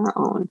opposite than our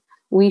own.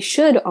 We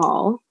should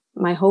all,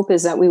 my hope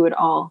is that we would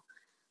all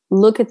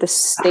look at the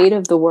state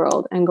of the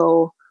world and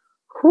go,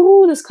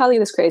 who does Kali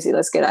this crazy?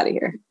 Let's get out of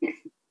here.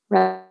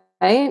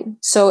 Right?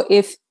 So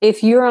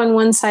if you're on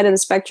one side of the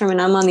spectrum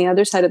and I'm on the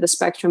other side of the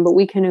spectrum, but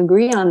we can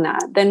agree on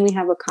that, then we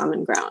have a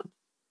common ground.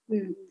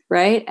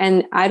 Right?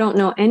 And I don't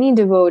know any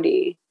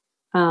devotee,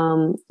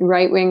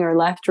 right wing or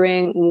left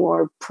wing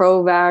or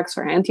pro-vax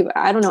or anti,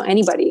 I don't know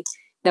anybody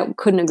that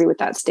couldn't agree with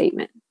that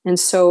statement. And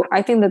so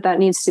I think that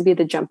needs to be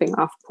the jumping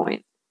off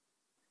point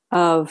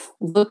of,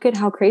 look at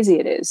how crazy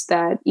it is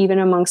that even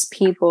amongst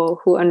people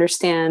who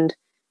understand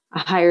a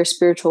higher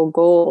spiritual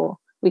goal,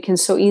 we can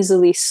so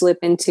easily slip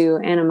into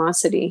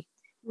animosity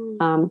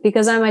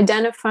because I'm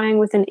identifying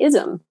with an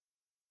ism,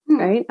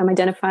 right? I'm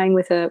identifying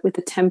with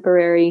a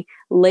temporary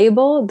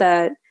label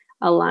that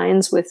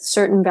aligns with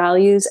certain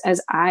values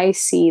as I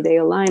see they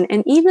align.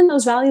 And even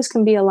those values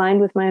can be aligned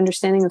with my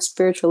understanding of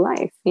spiritual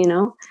life,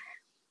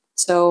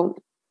 So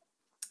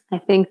I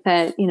think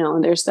that, you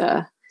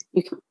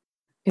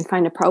can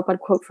find a Prabhupada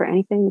quote for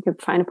anything. You can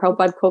find a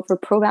Prabhupada quote for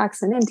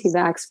pro-vax and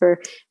anti-vax,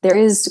 for there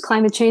is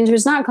climate change,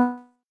 there's not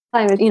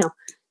climate,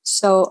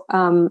 So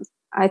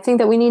I think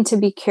that we need to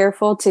be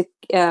careful to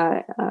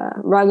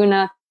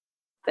Raghunath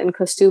and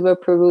Kaustubha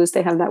Prabhu's,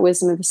 they have that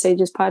Wisdom of the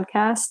Sages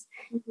podcast,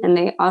 and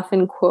they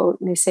often quote,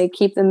 they say,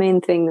 keep the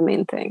main thing the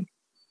main thing.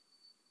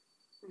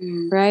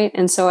 Right?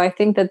 And so I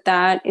think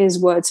that is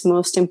what's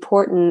most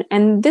important.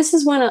 And this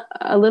is when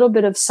a little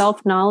bit of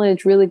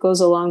self-knowledge really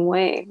goes a long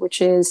way,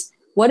 which is,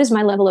 what is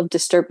my level of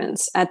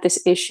disturbance at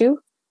this issue?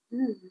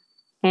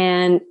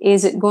 And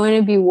is it going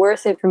to be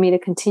worth it for me to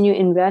continue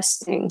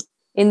investing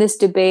in this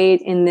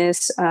debate, in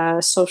this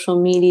social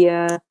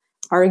media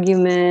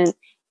argument,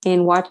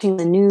 in watching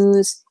the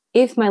news,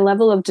 if my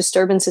level of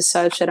disturbance is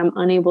such that I'm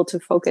unable to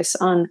focus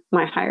on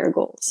my higher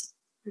goals?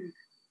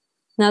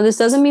 Now, this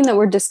doesn't mean that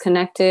we're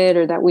disconnected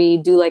or that we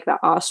do like the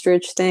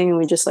ostrich thing and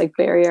we just like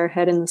bury our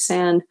head in the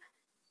sand.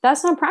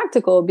 That's not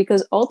practical,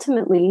 because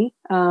ultimately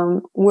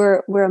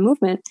we're a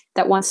movement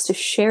that wants to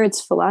share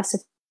its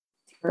philosophy.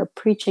 We're a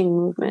preaching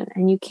movement,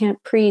 and you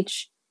can't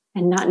preach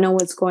and not know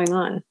what's going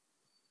on,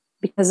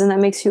 because then that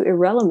makes you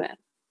irrelevant.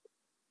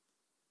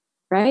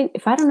 Right?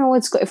 If I don't know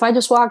if I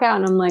just walk out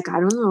and I'm like, I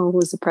don't know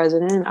who's the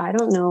president, I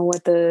don't know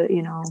what the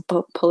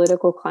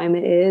political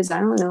climate is, I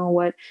don't know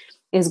what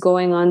is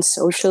going on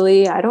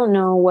socially, I don't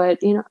know what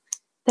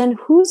then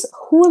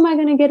who am I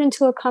going to get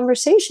into a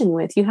conversation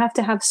with? You have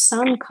to have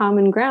some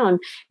common ground.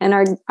 And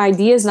our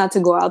idea is not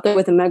to go out there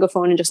with a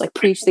megaphone and just like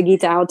preach the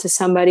Gita out to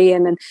somebody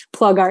and then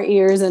plug our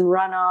ears and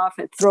run off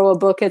and throw a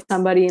book at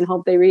somebody and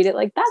hope they read it.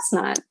 Like that's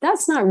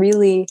not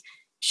really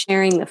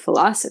sharing the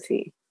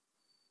philosophy.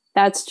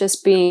 That's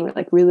just being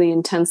like really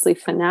intensely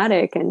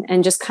fanatic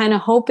and just kind of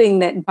hoping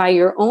that by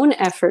your own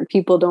effort,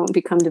 people don't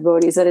become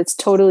devotees, that it's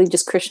totally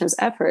just Krishna's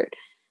effort.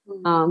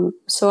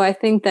 So I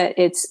think that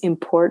it's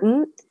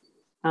important.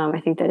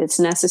 I think that it's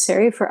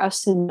necessary for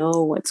us to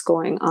know what's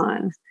going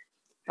on.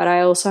 But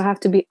I also have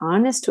to be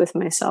honest with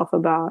myself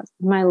about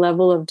my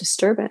level of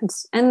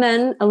disturbance. And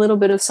then a little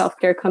bit of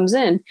self-care comes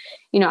in.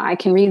 I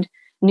can read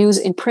news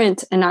in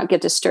print and not get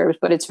disturbed,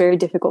 but it's very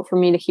difficult for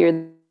me to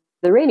hear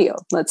the radio.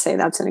 Let's say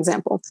that's an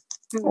example.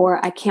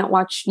 Or I can't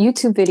watch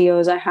YouTube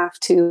videos. I have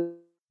to,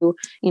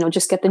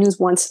 just get the news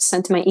once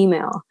sent to my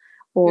email.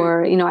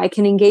 Or, I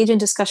can engage in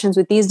discussions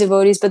with these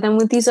devotees, but then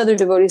with these other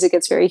devotees, it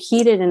gets very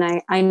heated.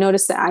 And I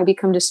notice that I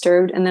become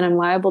disturbed, and then I'm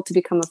liable to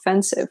become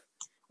offensive.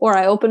 Or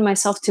I open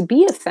myself to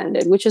be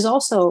offended, which is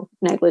also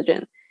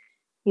negligent,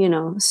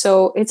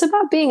 So it's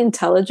about being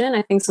intelligent.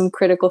 I think some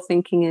critical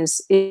thinking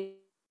is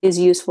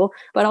useful,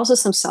 but also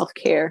some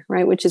self-care,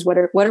 right? Which is what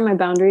are my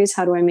boundaries?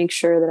 How do I make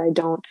sure that I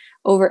don't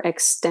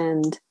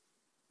overextend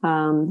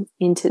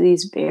into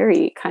these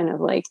very kind of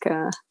like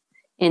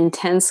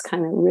intense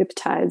kind of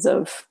riptides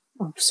of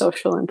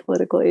social and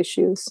political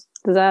issues.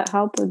 Does that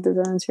help? Does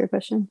that answer your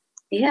question?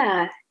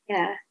 Yeah.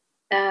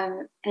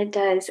 It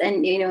does.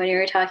 And, when you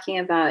were talking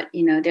about,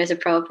 there's a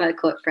Prabhupada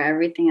quote for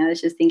everything, I was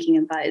just thinking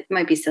about, it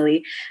might be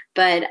silly,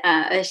 but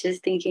I was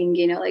just thinking,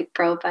 like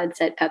Prabhupada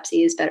said,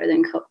 Pepsi is better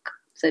than Coke.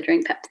 So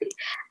drink Pepsi.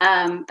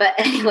 But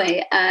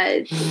anyway,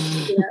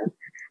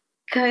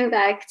 coming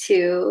back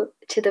to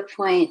the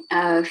point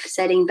of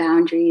setting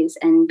boundaries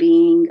and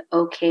being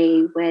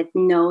okay with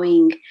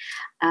knowing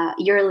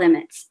your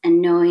limits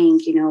and knowing,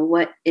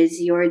 what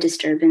is your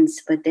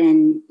disturbance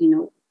within,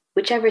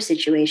 whichever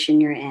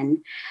situation you're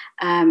in.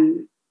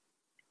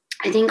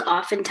 I think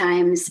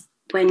oftentimes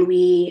when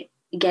we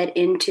get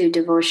into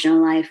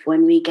devotional life,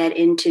 when we get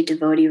into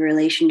devotee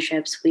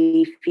relationships,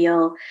 we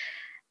feel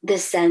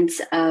this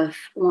sense of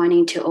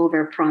wanting to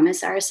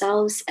overpromise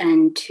ourselves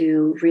and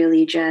to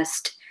really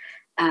just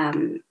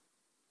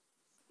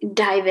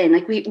dive in.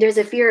 Like there's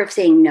a fear of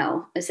saying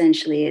no,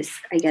 essentially, is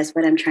I guess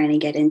what I'm trying to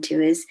get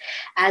into is,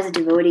 as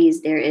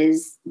devotees, there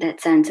is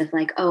that sense of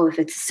like, oh, if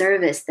it's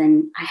service,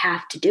 then I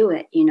have to do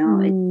it.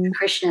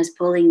 Krishna is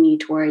pulling me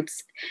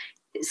towards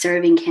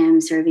serving him,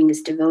 serving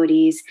his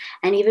devotees.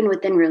 And even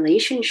within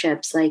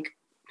relationships, like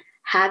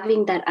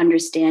having that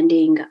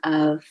understanding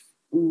of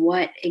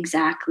what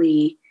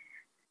exactly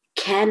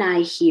can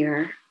I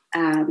hear,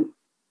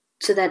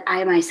 so that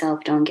I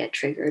myself don't get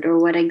triggered, or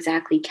what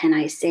exactly can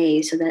I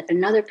say so that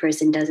another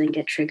person doesn't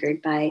get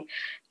triggered by,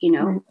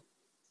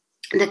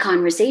 the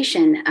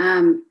conversation.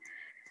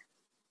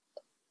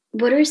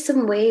 What are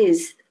some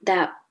ways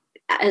that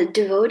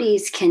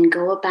devotees can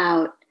go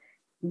about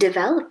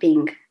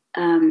developing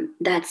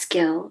that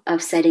skill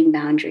of setting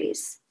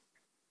boundaries?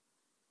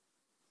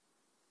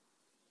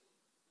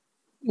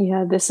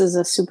 Yeah, this is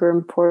a super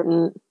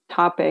important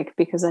topic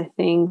because I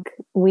think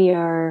we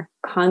are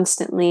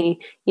constantly,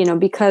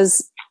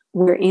 because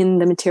we're in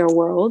the material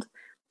world,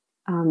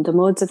 the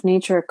modes of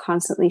nature are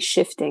constantly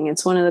shifting.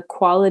 It's one of the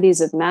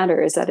qualities of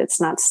matter is that it's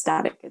not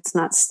static, it's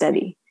not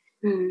steady.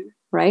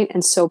 Right?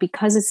 And so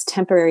because it's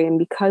temporary and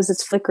because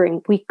it's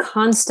flickering, we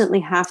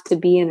constantly have to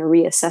be in a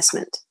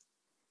reassessment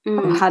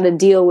of how to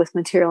deal with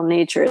material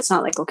nature. It's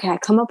not like, okay, I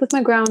come up with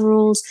my ground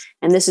rules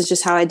and this is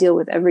just how I deal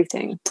with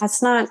everything.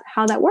 That's not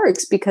how that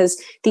works,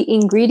 because the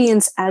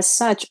ingredients as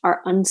such are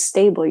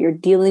unstable. You're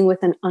dealing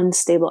with an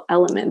unstable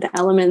element. The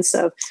elements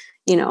of,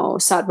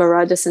 sattva,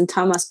 rajas, and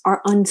tamas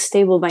are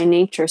unstable by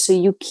nature. So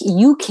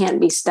you can't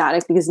be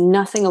static because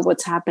nothing of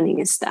what's happening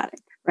is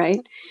static, right?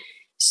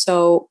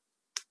 So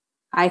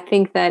I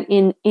think that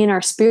in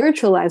our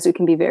spiritual lives, we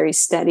can be very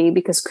steady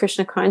because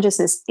Krishna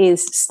consciousness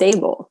is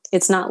stable.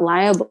 It's not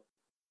liable.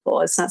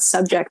 It's not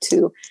subject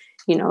to,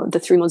 the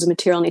three modes of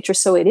material nature.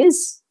 So it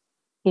is,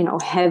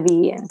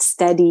 heavy and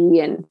steady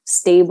and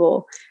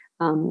stable.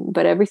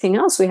 But everything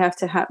else we have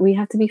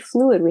to be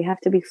fluid. We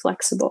have to be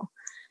flexible.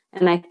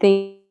 And I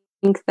think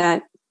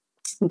that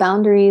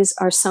boundaries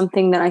are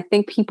something that I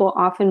think people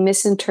often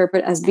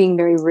misinterpret as being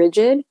very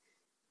rigid.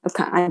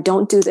 Okay, I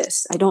don't do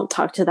this. I don't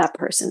talk to that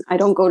person. I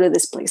don't go to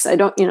this place. I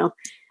don't,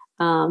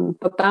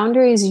 but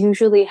boundaries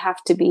usually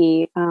have to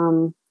be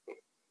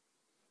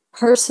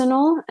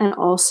personal and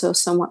also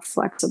somewhat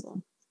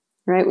flexible,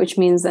 right? Which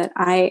means that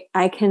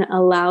I can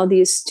allow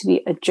these to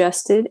be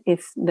adjusted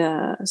if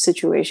the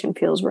situation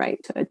feels right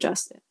to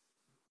adjust it.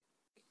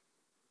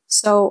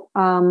 So,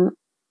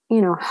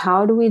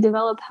 how do we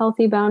develop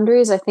healthy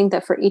boundaries? I think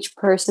that for each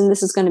person,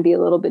 this is going to be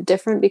a little bit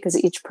different because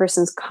each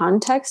person's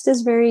context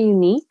is very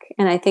unique.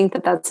 And I think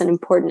that that's an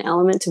important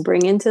element to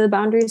bring into the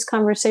boundaries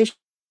conversation,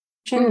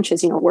 which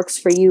is, works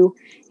for you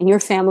and your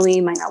family,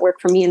 might not work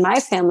for me and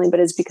my family, but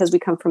it's because we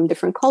come from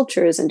different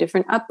cultures and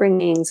different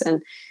upbringings.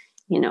 And,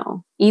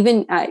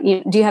 even,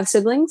 do you have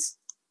siblings?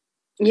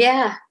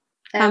 Yeah.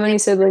 How many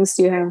siblings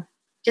do you have?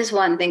 Just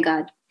one, thank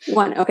God.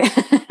 One, okay.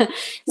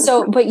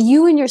 So, but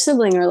you and your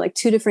sibling are like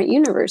two different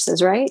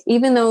universes, right?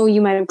 Even though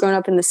you might have grown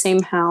up in the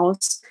same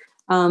house,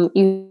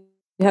 you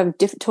have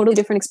totally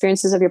different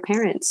experiences of your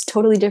parents,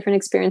 totally different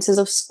experiences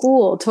of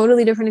school,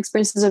 totally different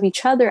experiences of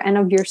each other and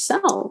of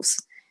yourselves.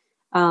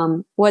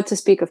 What to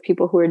speak of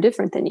people who are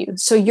different than you.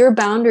 So your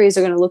boundaries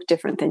are going to look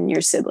different than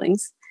your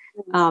siblings,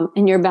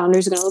 and your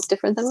boundaries are going to look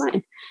different than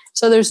mine.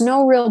 So there's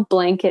no real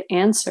blanket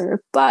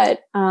answer,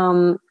 but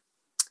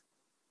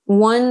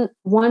one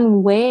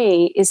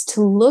way is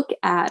to look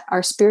at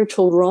our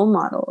spiritual role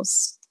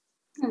models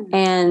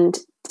and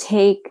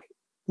take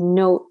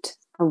note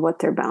of what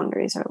their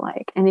boundaries are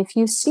like. And if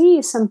you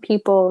see some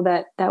people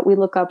that we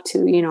look up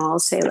to, I'll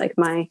say like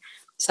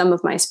some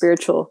of my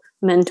spiritual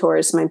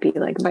mentors might be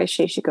like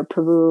Vaisheshika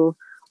Prabhu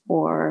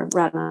or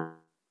Radha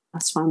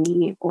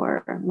Swami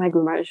or my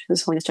Guru Maharaj,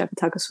 His Holiness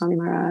Jayapataka Swami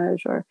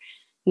Maharaj, or,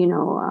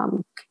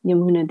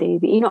 Yamuna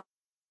Devi,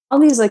 all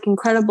these like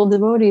incredible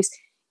devotees.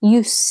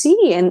 You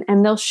see,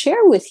 and they'll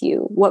share with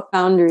you what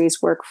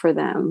boundaries work for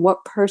them,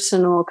 what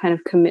personal kind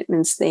of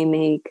commitments they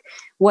make,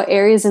 what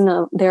areas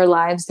in their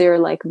lives they're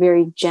like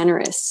very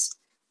generous,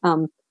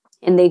 and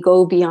they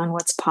go beyond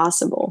what's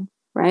possible,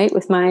 right?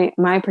 With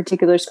my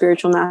particular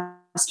spiritual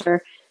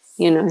master,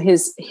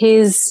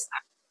 his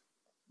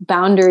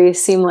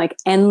boundaries seem like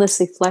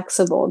endlessly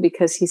flexible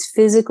because he's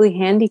physically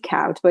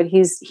handicapped, but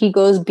he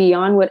goes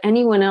beyond what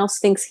anyone else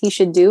thinks he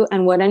should do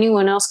and what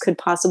anyone else could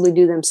possibly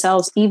do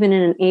themselves, even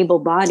in an able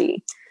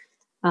body.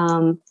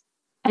 And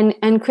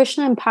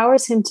Krishna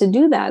empowers him to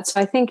do that.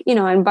 So I think,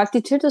 and Bhakti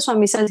Tirtha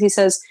Swami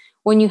says,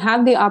 when you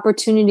have the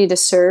opportunity to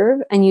serve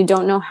and you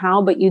don't know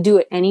how, but you do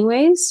it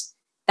anyways,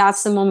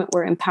 that's the moment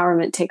where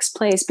empowerment takes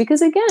place.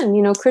 Because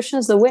again,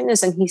 Krishna's the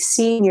witness and he's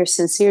seeing your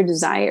sincere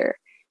desire.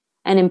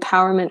 And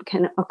empowerment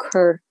can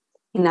occur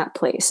in that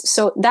place.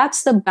 So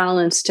that's the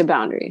balance to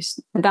boundaries.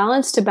 The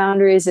balance to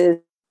boundaries is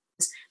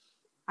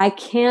I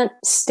can't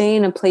stay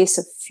in a place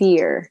of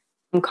fear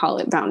and call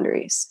it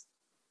boundaries.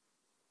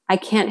 I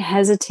can't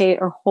hesitate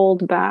or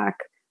hold back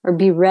or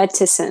be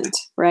reticent,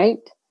 right?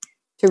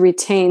 To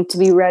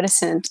be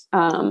reticent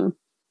out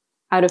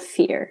of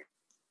fear.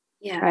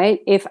 Yeah. Right.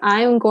 If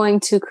I'm going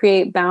to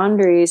create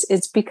boundaries,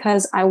 it's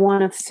because I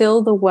want to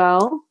fill the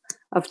well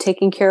of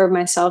taking care of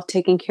myself,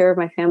 taking care of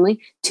my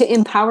family, to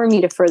empower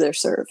me to further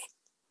serve.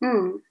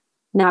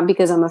 Not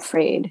because I'm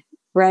afraid.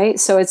 Right.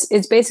 So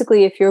it's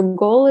basically, if your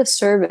goal is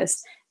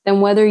service, then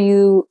whether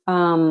you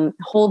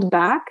hold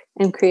back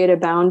and create a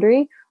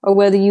boundary, or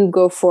whether you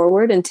go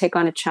forward and take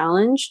on a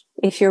challenge,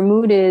 if your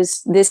mood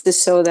is, this is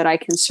so that I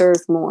can serve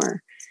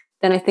more,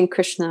 then I think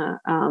Krishna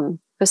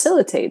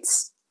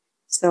facilitates.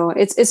 So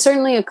it's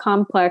certainly a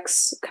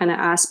complex kind of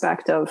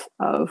aspect of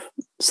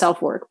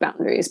self-work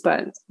boundaries,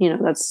 but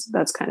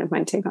that's kind of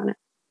my take on it.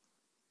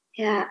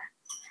 Yeah.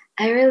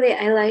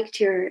 I liked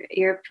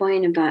your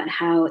point about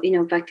how,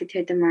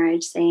 Bhaktivedanta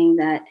Maharaj saying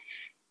that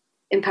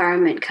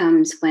empowerment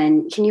comes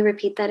when, can you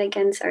repeat that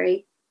again?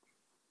 Sorry.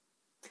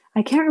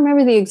 I can't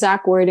remember the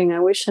exact wording. I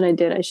wish that I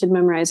did. I should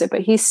memorize it.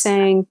 But he's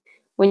saying,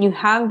 when you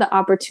have the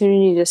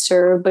opportunity to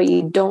serve, but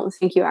you don't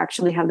think you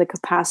actually have the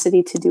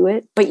capacity to do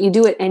it, but you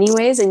do it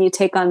anyways and you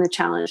take on the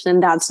challenge, then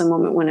that's the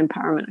moment when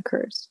empowerment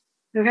occurs.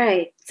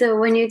 Right. So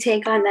when you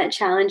take on that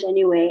challenge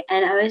anyway,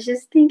 and I was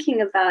just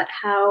thinking about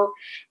how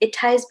it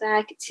ties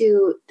back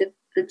to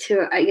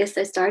I guess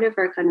the start of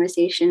our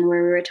conversation,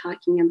 where we were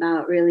talking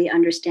about really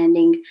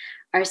understanding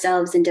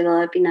ourselves and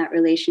developing that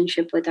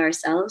relationship with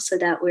ourselves, so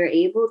that we're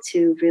able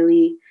to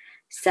really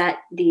set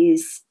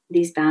these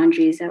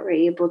boundaries, that we're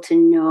able to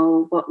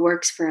know what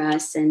works for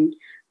us and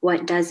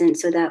what doesn't,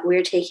 so that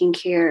we're taking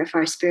care of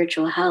our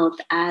spiritual health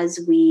as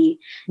we,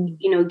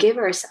 give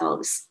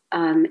ourselves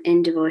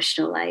in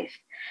devotional life.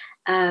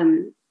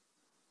 And,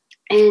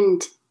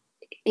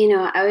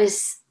 I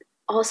was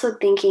also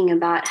thinking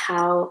about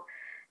how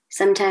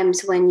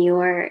sometimes when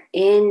you're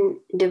in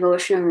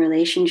devotional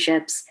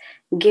relationships,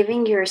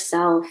 giving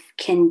yourself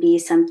can be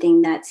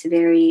something that's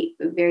very,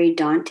 very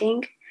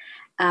daunting.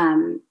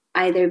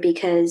 Either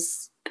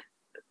because,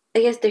 I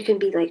guess there could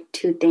be like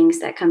two things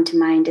that come to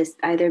mind, is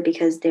either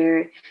because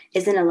there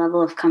isn't a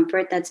level of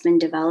comfort that's been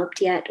developed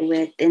yet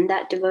within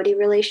that devotee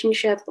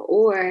relationship,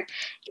 or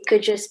it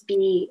could just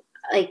be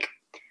like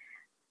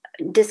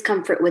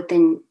discomfort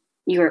within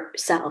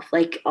yourself,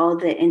 like all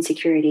the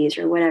insecurities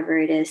or whatever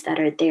it is that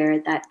are there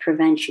that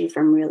prevent you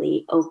from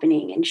really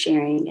opening and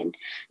sharing and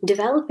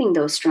developing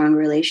those strong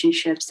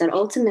relationships that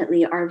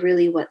ultimately are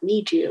really what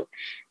lead you,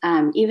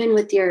 even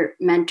with your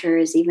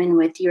mentors, even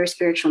with your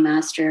spiritual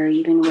master,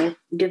 even with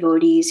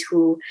devotees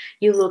who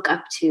you look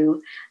up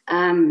to.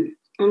 And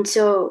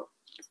so,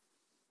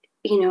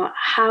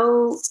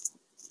 how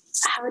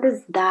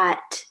does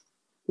that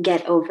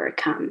get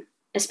overcome,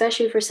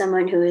 especially for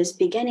someone who is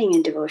beginning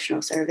in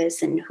devotional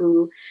service and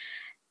who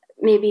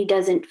maybe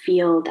doesn't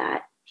feel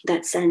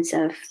that sense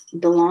of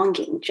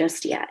belonging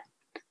just yet?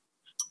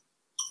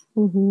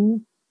 Mm-hmm.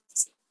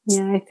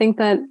 Yeah, I think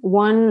that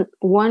one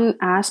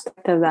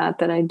aspect of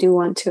that I do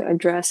want to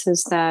address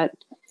is that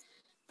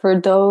for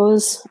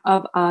those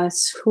of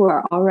us who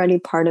are already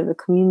part of the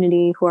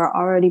community, who are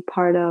already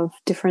part of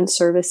different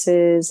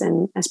services,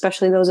 and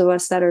especially those of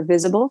us that are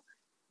visible,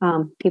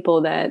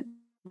 people that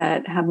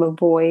have a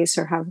voice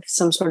or have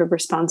some sort of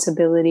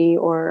responsibility,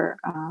 or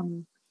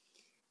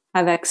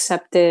have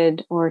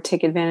accepted or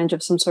take advantage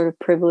of some sort of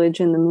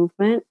privilege in the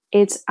movement,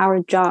 it's our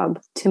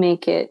job to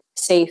make it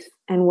safe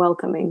and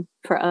welcoming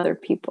for other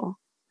people.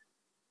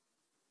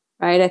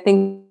 Right? I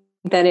think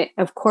that it,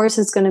 of course,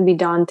 it's going to be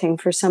daunting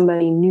for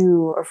somebody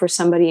new or for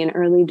somebody in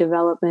early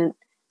development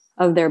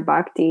of their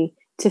bhakti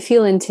to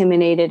feel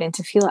intimidated and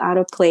to feel out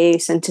of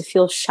place and to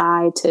feel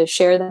shy to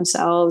share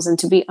themselves and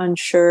to be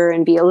unsure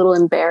and be a little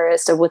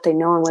embarrassed of what they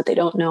know and what they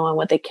don't know and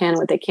what they can and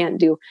what they can't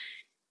do.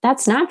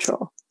 That's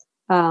natural.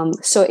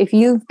 So if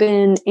you've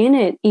been in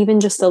it even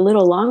just a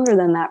little longer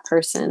than that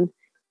person,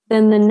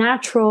 then the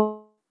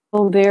natural,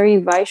 very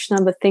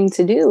Vaishnava thing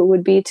to do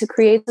would be to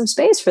create some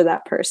space for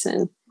that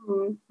person.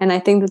 Mm-hmm. And I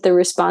think that the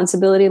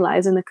responsibility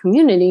lies in the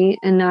community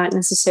and not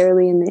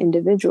necessarily in the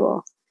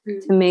individual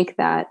to make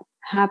that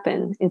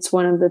happen. It's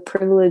one of the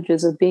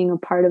privileges of being a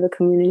part of a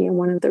community, and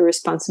one of the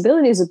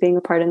responsibilities of being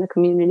a part in the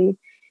community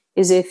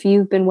is, if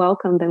you've been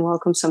welcomed, then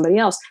welcome somebody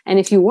else. And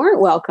if you weren't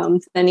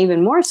welcomed, then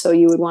even more so,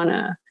 you would want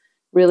to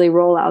really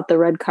roll out the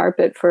red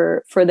carpet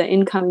for the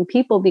incoming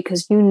people,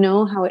 because you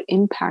know how it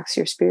impacts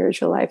your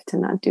spiritual life to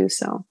not do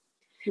so.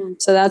 Mm-hmm.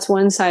 So that's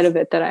one side of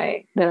it that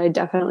I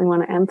definitely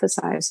want to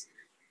emphasize.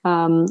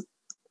 The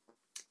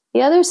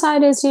other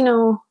side is,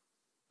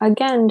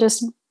 again,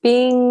 just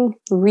being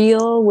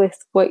real with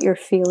what you're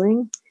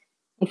feeling.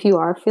 If you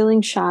are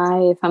feeling shy,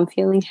 if I'm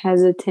feeling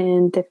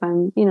hesitant, if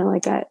I'm,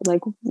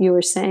 like you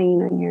were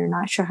saying, you're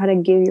not sure how to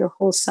give your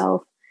whole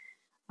self,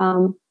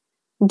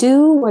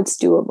 do what's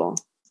doable.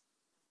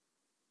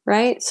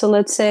 Right? So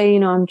let's say,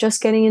 I'm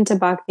just getting into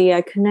bhakti.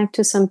 I connect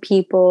to some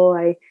people.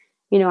 I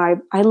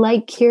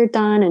like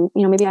kirtan, and,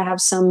 maybe I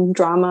have some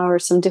drama or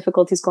some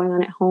difficulties going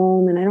on at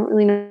home, and I don't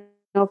really know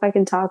know if I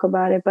can talk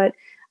about it, but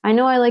I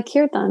know I like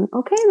kirtan.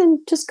 Okay,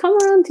 then just come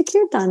around to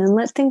kirtan and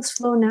let things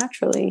flow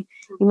naturally.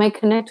 You might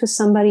connect with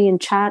somebody and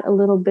chat a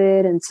little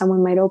bit, and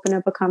someone might open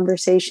up a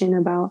conversation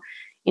about,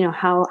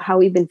 how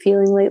we've been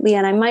feeling lately.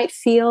 And I might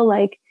feel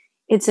like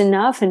it's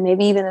enough, and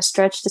maybe even a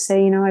stretch to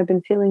say, I've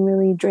been feeling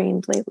really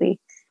drained lately.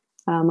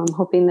 I'm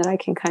hoping that I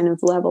can kind of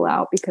level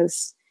out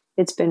because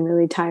it's been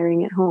really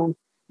tiring at home.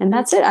 And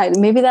that's it.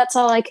 Maybe that's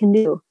all I can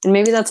do. And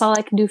maybe that's all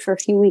I can do for a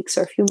few weeks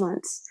or a few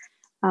months.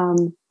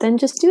 Then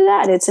just do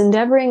that. It's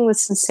endeavoring with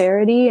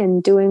sincerity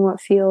and doing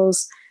what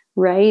feels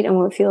right and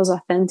what feels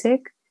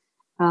authentic.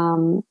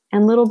 And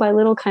little by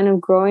little kind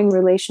of growing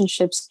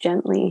relationships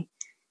gently.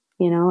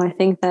 I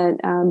think that,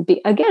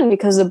 again,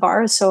 because the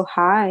bar is so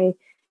high,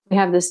 we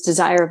have this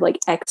desire of like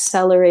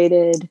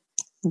accelerated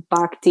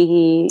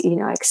bhakti,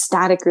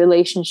 ecstatic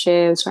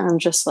relationships where I'm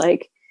just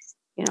like,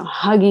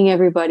 hugging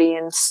everybody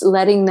and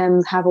letting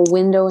them have a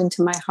window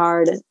into my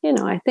heart. And,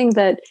 I think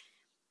that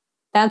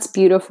that's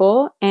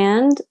beautiful.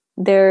 And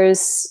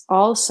there's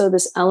also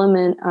this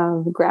element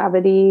of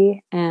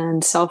gravity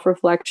and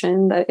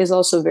self-reflection that is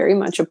also very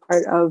much a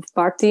part of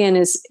bhakti and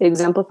is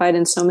exemplified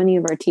in so many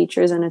of our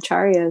teachers and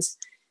acharyas.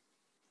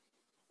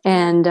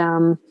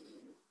 And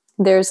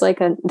there's like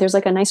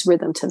a nice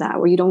rhythm to that,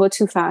 where you don't go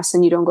too fast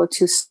and you don't go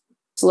too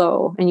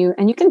slow, and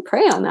you can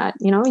pray on that.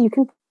 You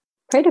can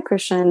pray to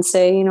Krishna and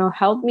say,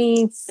 help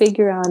me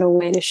figure out a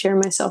way to share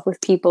myself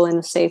with people in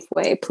a safe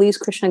way. Please,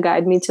 Krishna,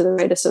 guide me to the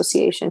right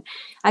association.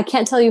 I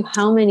can't tell you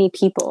how many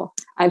people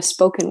I've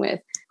spoken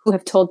with who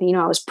have told me,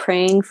 I was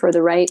praying for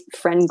the right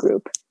friend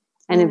group,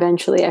 and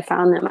eventually I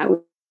found them. I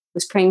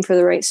was praying for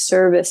the right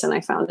service, and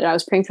I found it. I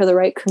was praying for the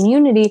right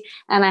community,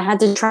 and I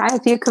had to try a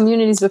few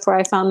communities before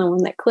I found the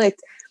one that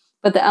clicked.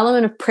 But the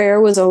element of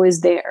prayer was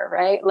always there,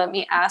 right? Let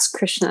me ask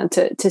Krishna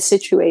to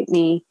situate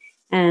me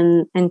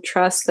and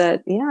trust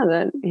that,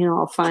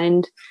 I'll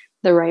find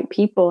the right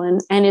people.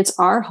 And it's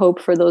our hope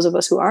for those of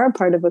us who are a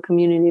part of a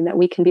community that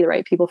we can be the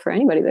right people for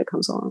anybody that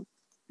comes along.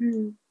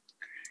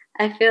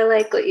 I feel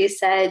like what you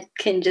said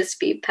can just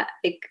be,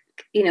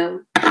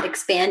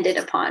 expanded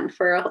upon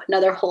for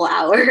another whole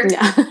hour.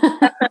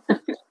 Yeah.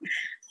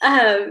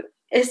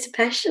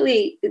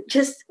 Especially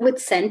just with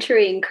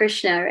centering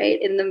Krishna right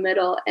in the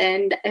middle.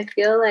 And I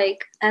feel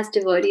like as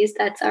devotees,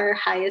 that's our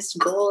highest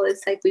goal.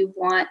 It's like we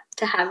want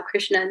to have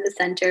Krishna in the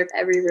center of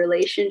every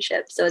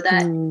relationship so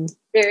that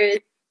there is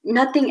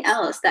nothing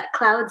else that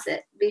clouds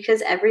it,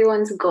 because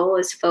everyone's goal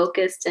is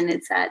focused and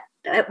it's at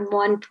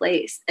one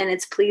place and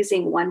it's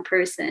pleasing one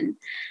person.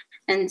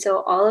 And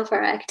so all of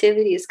our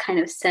activities kind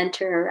of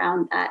center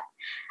around that.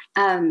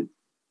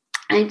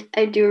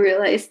 I do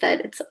realize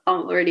that it's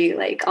already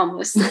like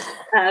almost 9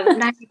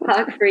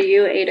 o'clock for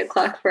you, 8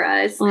 o'clock for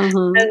us. I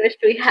wish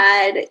we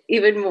had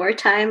even more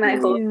time. I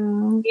hope,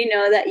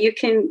 that you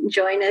can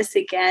join us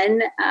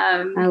again.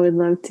 I would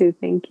love to.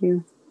 Thank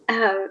you.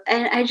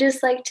 And I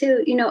just like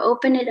to,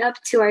 open it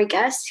up to our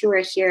guests who are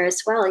here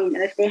as well.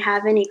 If they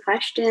have any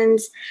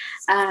questions,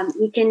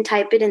 you can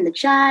type it in the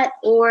chat,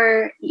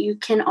 or you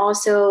can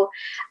also,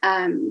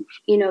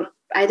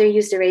 either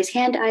use the raise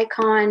hand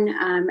icon,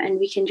 and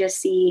we can just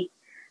see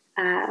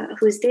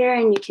who's there,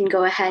 and you can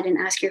go ahead and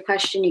ask your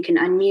question. You can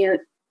unmute,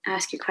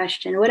 ask your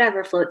question,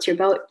 whatever floats your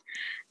boat.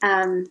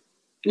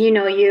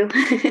 You.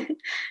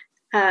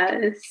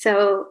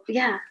 So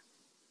yeah,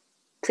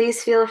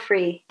 please feel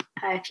free.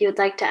 If you would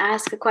like to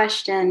ask a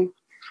question,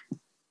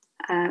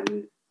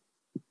 this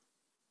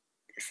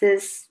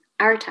is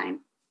our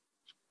time.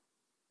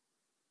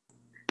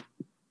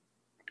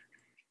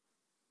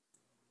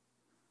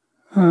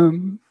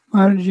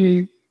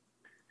 Mataji,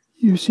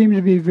 you seem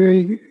to be a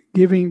very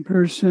giving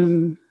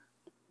person.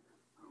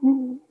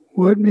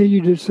 What made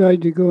you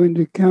decide to go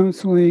into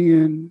counseling,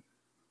 and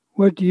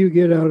what do you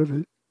get out of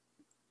it?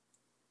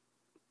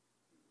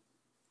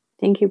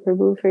 Thank you,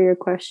 Prabhu, for your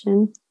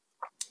question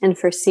and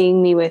for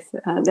seeing me with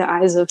the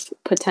eyes of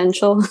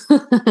potential.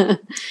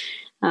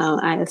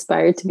 I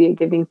aspire to be a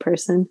giving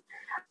person.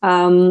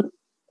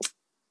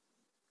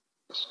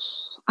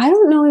 I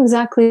don't know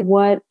exactly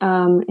what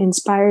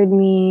inspired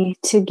me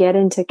to get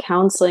into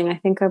counseling. I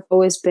think I've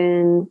always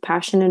been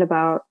passionate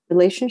about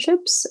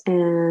relationships,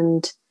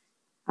 and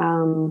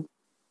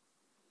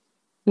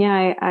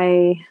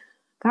I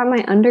got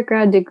my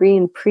undergrad degree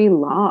in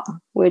pre-law,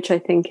 which I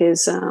think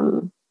is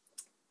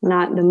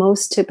not the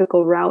most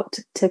typical route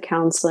to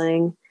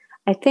counseling.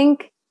 I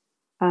think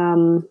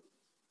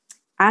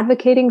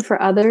advocating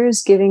for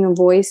others, giving a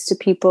voice to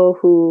people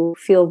who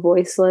feel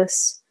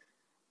voiceless,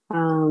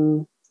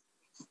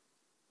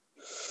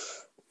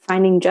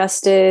 finding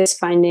justice,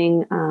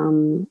 finding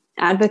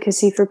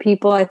advocacy for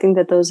people. I think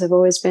that those have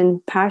always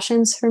been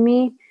passions for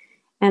me.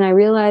 And I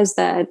realized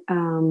that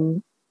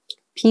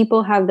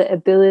people have the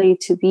ability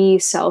to be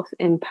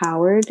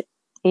self-empowered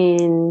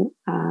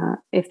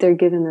if they're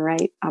given the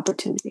right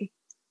opportunity,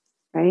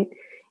 right?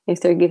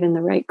 If they're given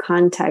the right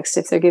context,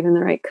 if they're given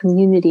the right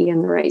community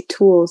and the right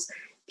tools,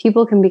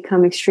 people can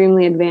become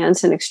extremely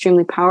advanced and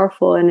extremely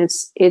powerful. And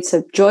it's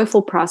a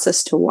joyful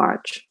process to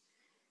watch.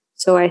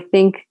 So I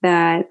think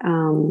that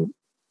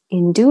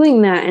in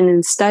doing that and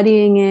in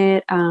studying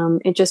it,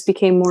 it just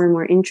became more and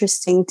more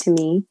interesting to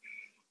me.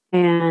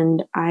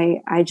 And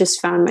I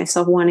just found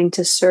myself wanting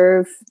to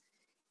serve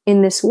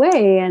in this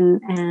way.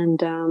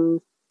 And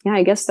yeah,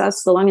 I guess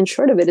that's the long and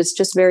short of it. It's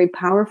just very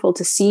powerful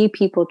to see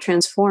people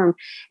transform.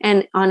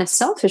 And on a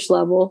selfish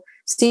level,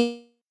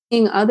 seeing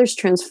others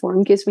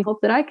transform gives me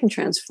hope that I can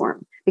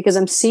transform, because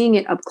I'm seeing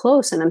it up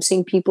close, and I'm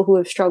seeing people who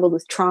have struggled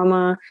with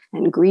trauma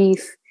and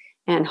grief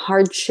and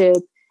hardship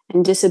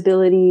and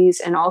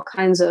disabilities and all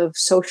kinds of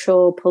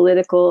social,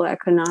 political,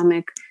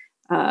 economic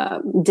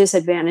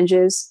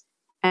disadvantages.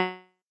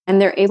 And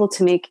they're able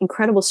to make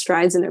incredible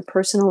strides in their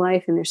personal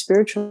life and their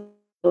spiritual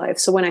life.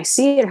 So when I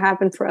see it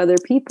happen for other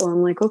people,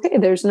 I'm like, okay,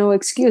 there's no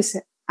excuse.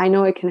 I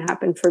know it can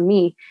happen for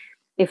me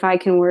if I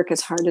can work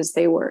as hard as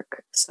they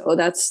work. So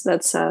that's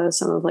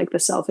some of like the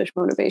selfish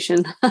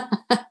motivation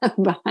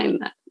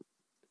behind that.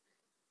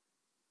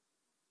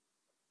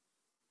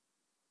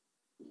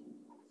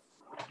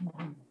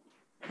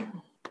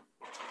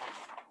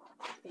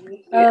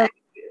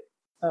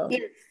 Oh.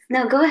 Yes.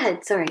 No, go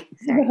ahead. Sorry.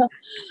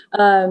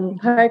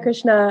 Hare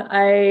Krishna.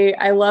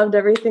 I loved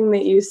everything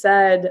that you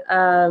said.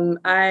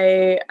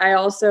 I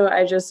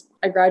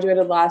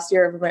graduated last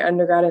year from my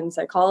undergrad in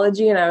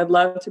psychology, and I would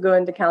love to go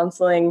into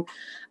counseling.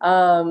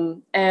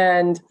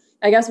 And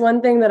I guess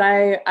one thing that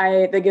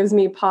that gives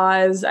me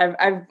pause,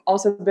 I've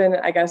also been,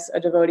 I guess, a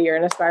devotee or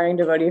an aspiring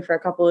devotee for a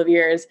couple of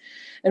years.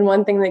 And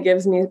one thing that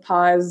gives me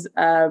pause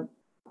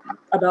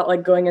about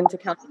like going into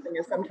counseling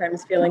is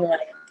sometimes feeling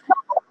like,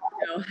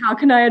 how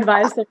can I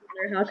advise someone,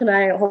 or how can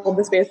I hold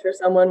the space for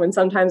someone when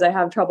sometimes I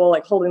have trouble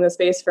like holding the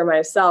space for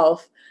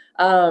myself?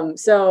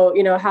 So,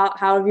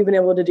 how have you been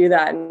able to do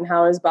that, and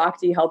how has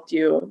Bhakti helped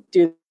you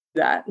do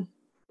that?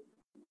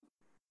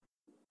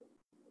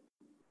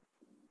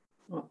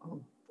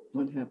 Uh-oh,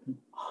 what happened?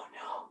 Oh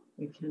no,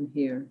 we can't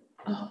hear.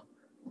 Oh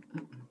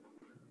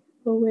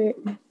wait,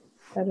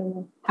 I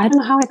don't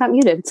know how I got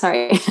muted.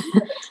 Sorry.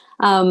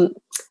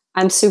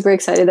 I'm super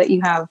excited that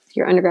you have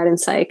your undergrad in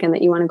psych and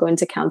that you want to go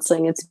into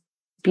counseling. It's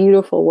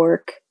beautiful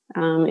work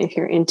if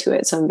you're into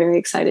it. So I'm very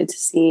excited to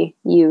see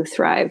you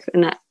thrive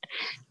in that.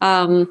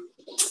 I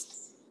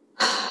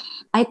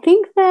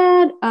think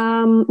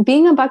that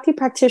being a Bhakti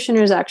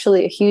practitioner is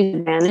actually a huge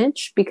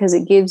advantage, because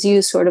it gives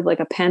you sort of like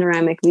a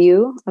panoramic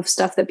view of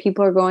stuff that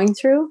people are going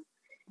through.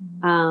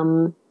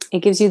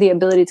 It gives you the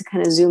ability to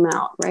kind of zoom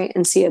out, right,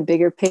 and see a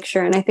bigger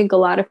picture. And I think a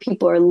lot of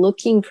people are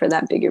looking for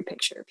that bigger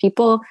picture.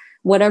 People,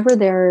 whatever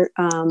their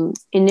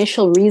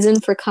initial reason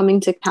for coming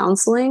to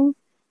counseling,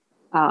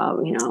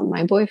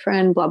 my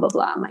boyfriend, blah, blah,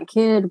 blah, my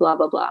kid, blah,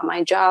 blah, blah,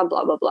 my job,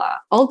 blah, blah, blah.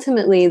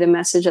 Ultimately, the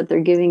message that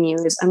they're giving you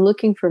is, I'm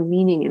looking for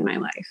meaning in my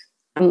life.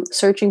 I'm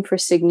searching for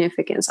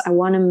significance. I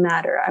want to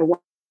matter. I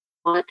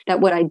want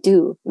that what I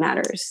do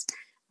matters.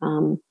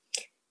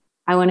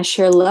 I want to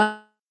share love.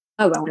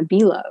 I want to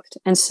be loved.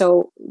 And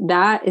so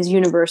that is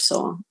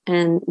universal.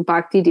 And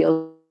Bhakti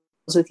deals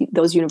with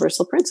those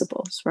universal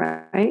principles,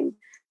 right?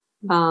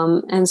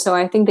 And so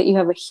I think that you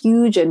have a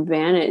huge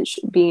advantage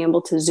being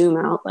able to zoom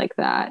out like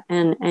that.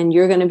 And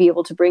you're going to be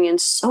able to bring in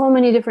so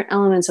many different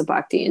elements of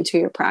Bhakti into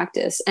your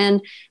practice.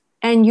 And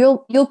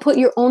you'll put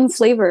your own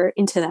flavor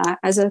into that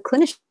as a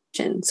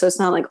clinician. So it's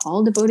not like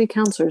all devotee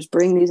counselors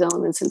bring these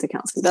elements into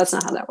counseling. That's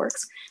not how that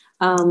works.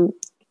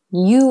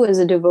 You as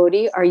a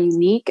devotee are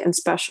unique and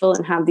special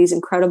and have these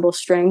incredible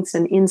strengths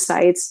and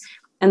insights.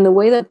 And the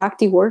way that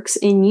Bhakti works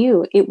in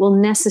you, it will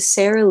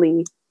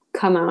necessarily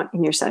come out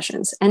in your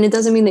sessions. And it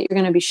doesn't mean that you're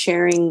going to be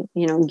sharing,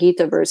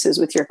 Gita verses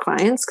with your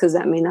clients, because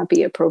that may not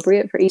be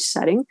appropriate for each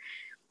setting.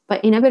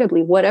 But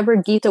inevitably, whatever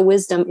Gita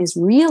wisdom is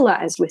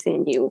realized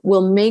within you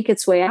will make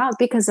its way out,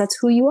 because that's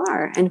who you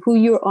are. And who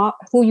you are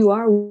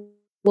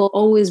will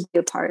always be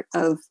a part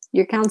of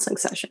your counseling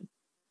session.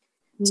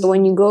 So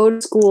when you go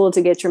to school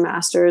to get your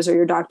master's or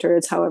your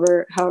doctorates,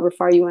 however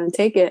far you want to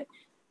take it,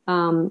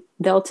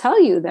 they'll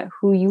tell you that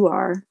who you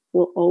are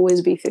will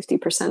always be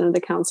 50% of the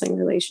counseling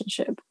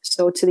relationship.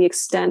 So to the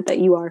extent that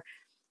you are,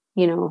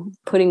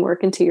 putting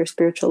work into your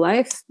spiritual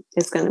life,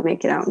 it's going to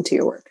make it out into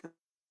your work,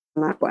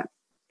 no matter what.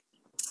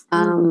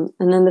 And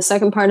then the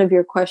second part of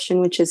your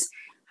question, which is,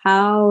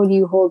 how do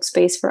you hold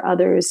space for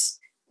others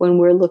when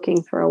we're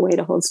looking for a way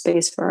to hold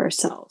space for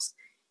ourselves?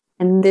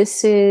 And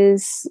this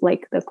is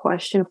like the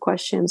question of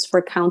questions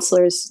for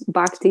counselors,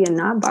 Bhakti and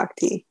not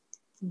Bhakti,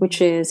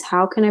 which is,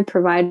 how can I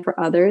provide for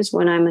others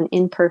when I'm an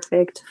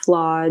imperfect,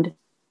 flawed,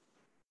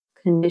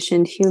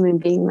 conditioned human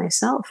being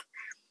myself?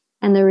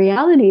 And the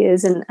reality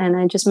is, and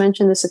I just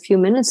mentioned this a few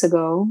minutes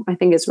ago, I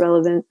think it's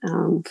relevant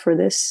for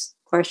this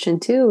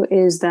question too,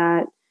 is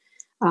that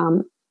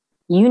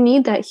you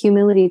need that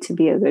humility to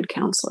be a good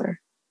counselor.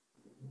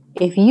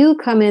 If you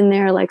come in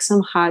there like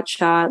some hot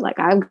shot, like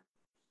I've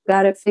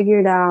got it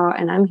figured out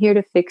and I'm here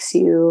to fix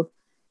you,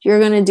 you're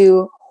going to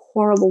do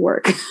horrible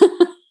work.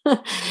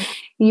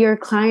 Your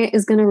client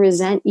is going to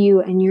resent you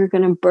and you're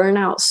going to burn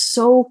out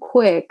so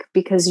quick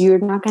because you're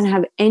not going to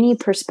have any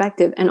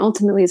perspective. And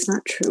ultimately, it's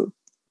not true.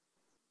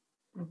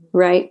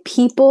 Right?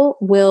 People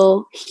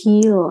will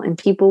heal and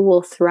people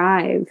will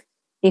thrive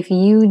if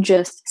you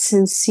just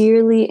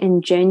sincerely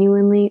and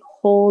genuinely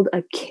hold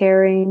a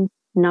caring,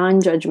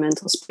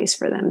 non-judgmental space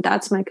for them.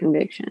 That's my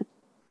conviction.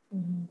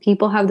 Mm-hmm.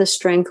 People have the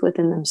strength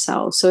within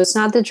themselves. So it's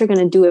not that you're going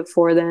to do it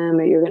for them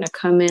or you're going to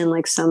come in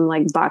like some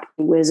like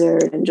bhakti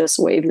wizard and just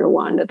wave your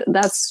wand.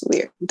 That's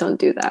weird. Don't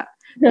do that.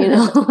 You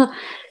know,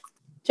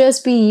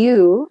 just be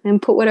you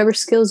and put whatever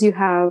skills you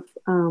have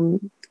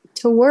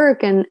to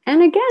work. And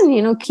again,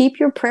 you know, keep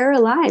your prayer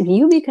alive.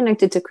 You be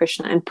connected to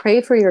Krishna and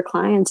pray for your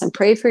clients and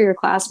pray for your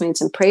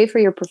classmates and pray for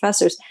your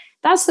professors.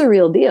 That's the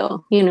real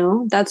deal. You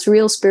know, that's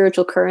real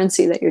spiritual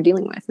currency that you're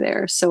dealing with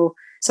there. So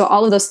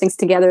all of those things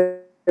together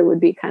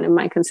would be kind of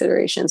my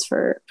considerations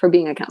for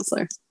being a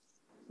counselor.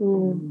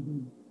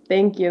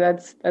 Thank you.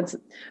 That's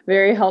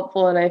very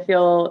helpful. And I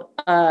feel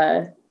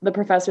the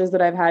professors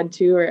that I've had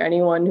too, or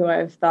anyone who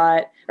I've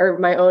thought, or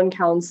my own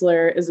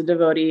counselor is a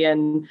devotee.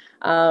 And,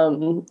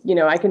 you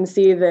know, I can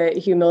see that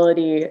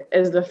humility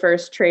is the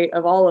first trait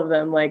of all of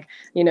them. Like,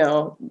 you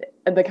know,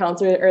 the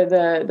counselor or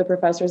the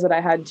professors that I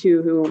had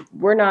too, who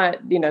were not,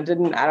 you know, I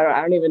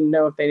don't even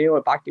know if they knew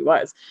what bhakti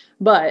was,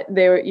 but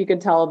you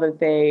could tell that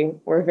they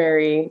were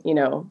very, you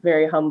know,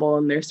 very humble,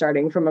 and they're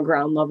starting from a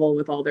ground level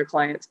with all their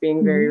clients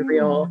being very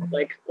real,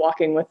 like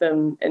walking with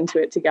them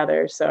into it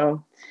together.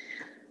 So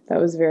that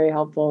was very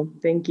helpful.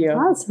 Thank you.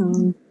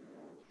 Awesome.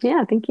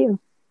 Yeah, thank you.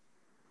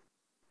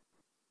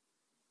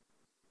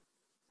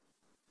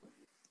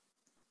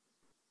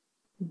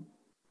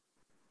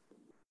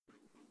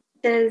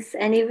 Does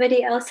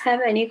anybody else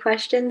have any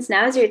questions?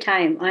 Now's your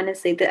time,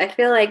 honestly. I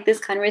feel like this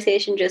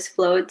conversation just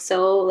flowed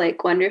so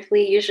like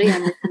wonderfully. Usually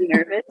I'm really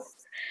nervous,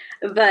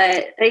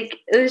 but like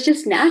it was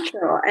just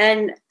natural.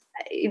 And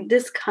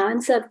this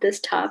concept,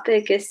 this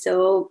topic is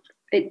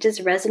it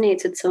just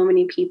resonates with so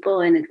many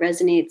people, and it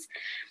resonates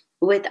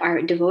with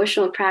our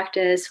devotional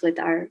practice, with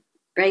our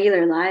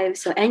regular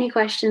lives. So any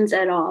questions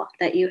at all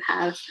that you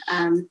have,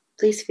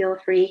 please feel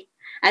free.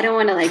 I don't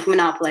want to like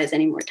monopolize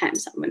any more time,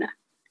 so I'm going to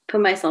put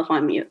myself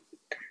on mute.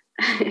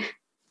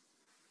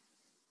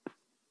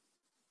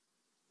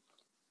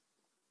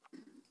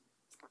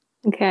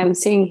 Okay, I'm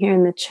seeing here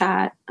in the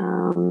chat,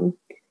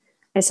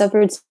 I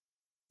suffered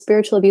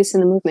spiritual abuse in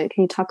the movement.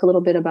 Can you talk a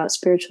little bit about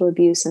spiritual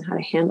abuse and how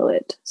to handle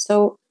it?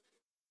 So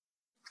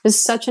this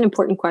is such an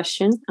important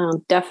question.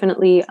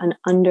 Definitely an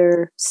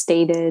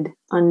understated,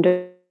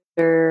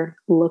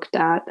 looked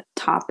at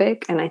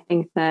topic. And I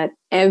think that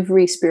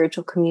every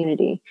spiritual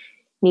community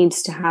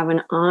needs to have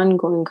an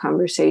ongoing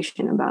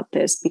conversation about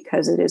this,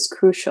 because it is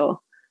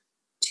crucial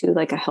to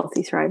like a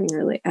healthy, thriving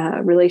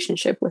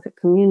relationship with a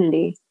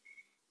community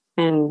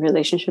and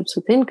relationships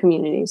within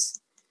communities.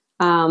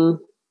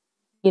 You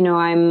know,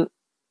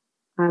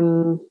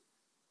 I'm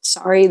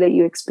sorry that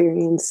you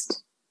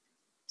experienced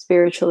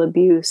spiritual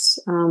abuse.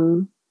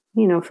 You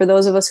know, for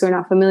those of us who are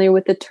not familiar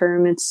with the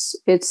term,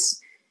 it's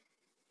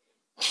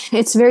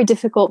very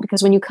difficult,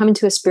 because when you come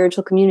into a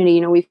spiritual community, you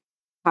know, we've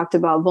talked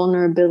about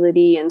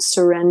vulnerability and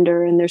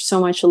surrender, and there's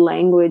so much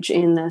language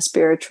in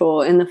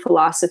the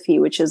philosophy,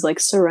 which is like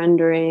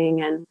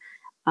surrendering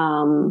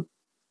and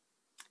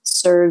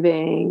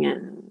serving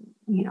and,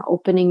 you know,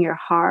 opening your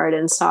heart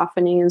and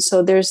softening. And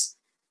so there's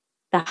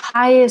the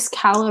highest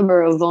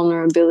caliber of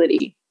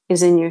vulnerability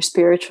is in your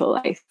spiritual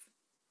life.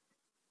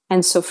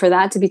 And so for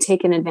that to be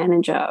taken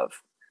advantage of,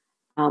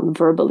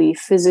 verbally,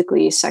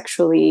 physically,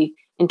 sexually,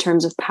 in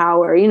terms of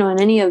power, you know,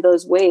 in any of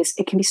those ways,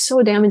 it can be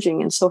so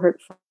damaging and so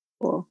hurtful.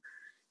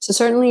 So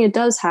certainly it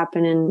does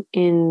happen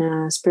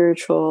in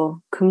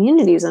spiritual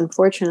communities,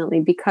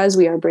 unfortunately, because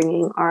we are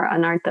bringing our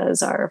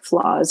anarthas, our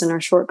flaws and our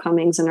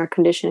shortcomings and our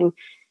conditioning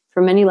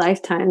for many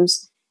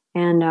lifetimes.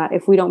 And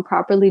if we don't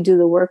properly do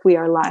the work, we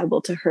are liable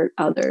to hurt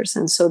others.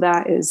 And so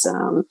that is,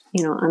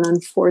 you know, an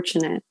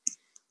unfortunate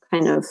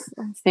kind of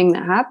thing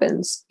that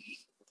happens.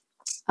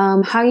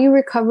 How you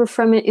recover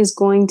from it is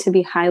going to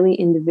be highly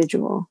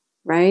individual,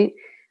 right?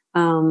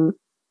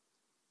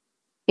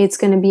 It's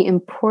going to be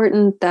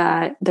important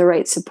that the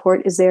right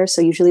support is there.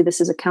 So usually this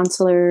is a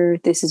counselor.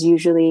 This is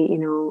usually, you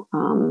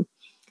know,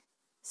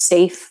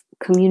 safe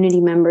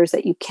community members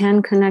that you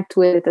can connect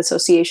with,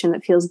 association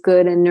that feels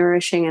good and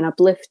nourishing and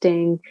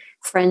uplifting,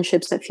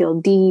 friendships that feel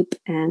deep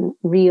and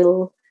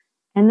real.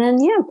 And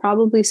then, yeah,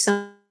 probably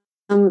some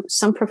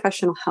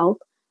professional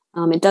help.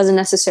 It doesn't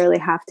necessarily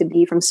have to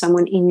be from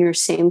someone in your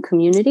same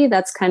community.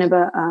 That's kind of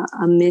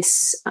a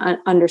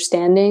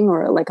misunderstanding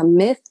or like a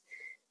myth,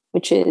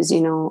 which is,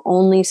 you know,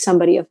 only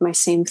somebody of my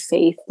same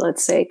faith,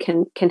 let's say,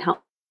 can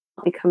help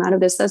me come out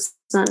of this. That's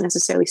not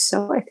necessarily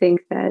so. I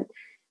think that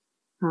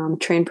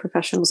trained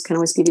professionals can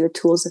always give you the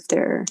tools if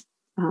they're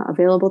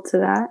available to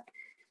that.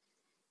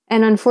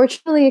 And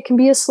unfortunately, it can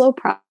be a slow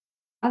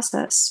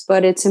process,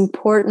 but it's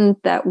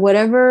important that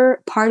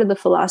whatever part of the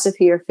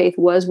philosophy or faith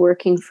was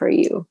working for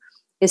you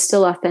is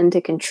still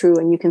authentic and true,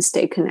 and you can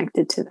stay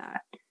connected to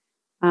that.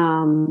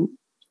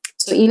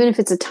 So even if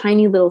it's a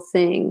tiny little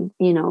thing,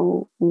 you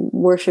know,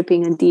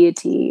 worshiping a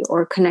deity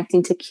or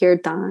connecting to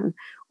kirtan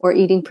or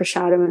eating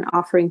prasadam and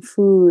offering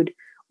food,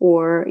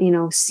 or, you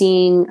know,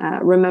 seeing,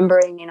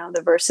 remembering, you know,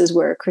 the verses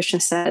where Krishna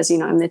says, you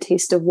know, I'm the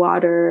taste of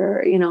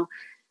water, you know,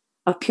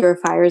 of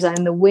purifiers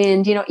and the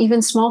wind,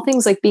 even small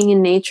things like being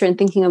in nature and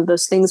thinking of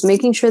those things,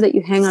 making sure that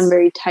you hang on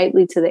very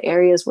tightly to the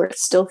areas where it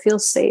still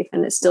feels safe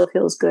and it still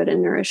feels good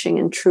and nourishing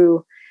and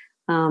true.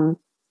 And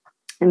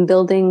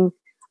building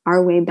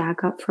our way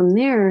back up from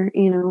there,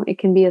 it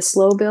can be a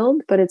slow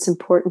build, but it's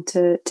important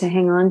to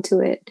hang on to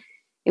it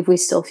if we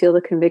still feel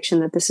the conviction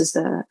that this is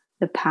the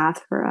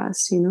path for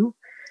us,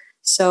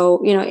 So,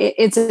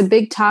 it's a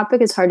big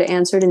topic. It's hard to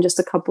answer it in just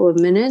a couple of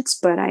minutes,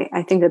 but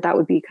I think that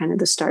would be kind of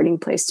the starting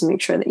place to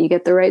make sure that you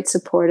get the right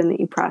support and that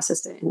you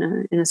process it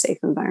in a safe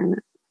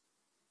environment.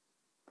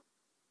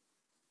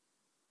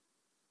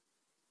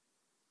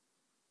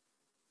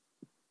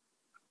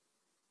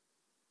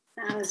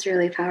 That was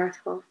really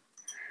powerful.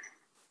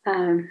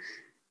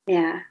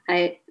 Yeah,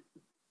 I'm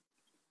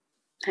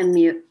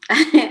mute. I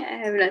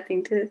have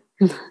nothing to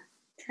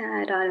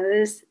add on.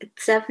 It's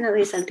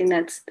definitely something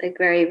that's like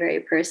very, very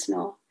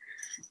personal.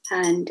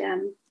 And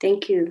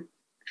thank you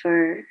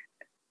for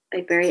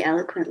like very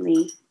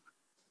eloquently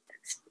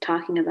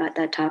talking about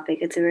that topic.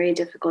 It's a very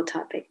difficult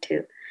topic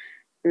to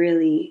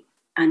really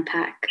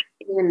unpack,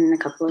 even in a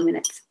couple of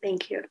minutes.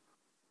 Thank you.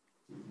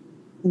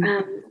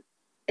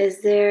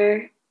 Is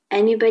there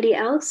anybody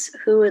else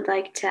who would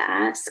like to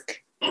ask?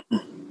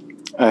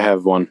 I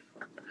have one.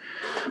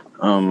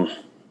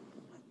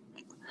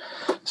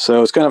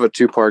 So it's kind of a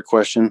two-part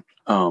question.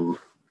 I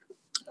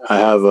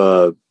have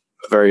a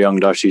very young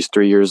daughter. She's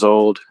 3 years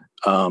old,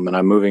 and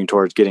I'm moving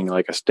towards getting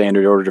like a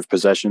standard order of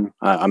possession.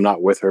 I'm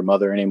not with her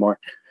mother anymore.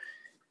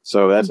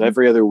 So that's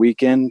every other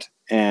weekend.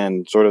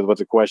 And sort of what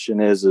the question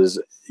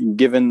is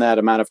given that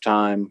amount of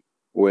time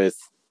with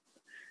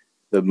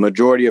the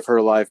majority of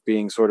her life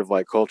being sort of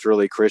like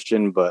culturally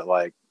Christian, but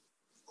like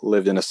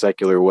lived in a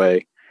secular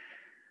way,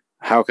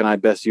 how can I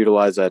best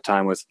utilize that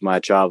time with my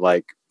child,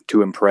 like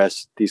to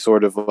impress these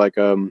sort of like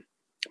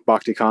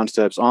bhakti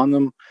concepts on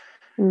them?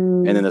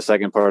 And then the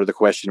second part of the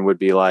question would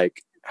be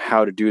like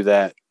how to do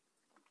that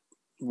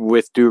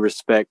with due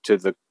respect to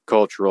the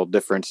cultural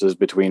differences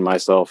between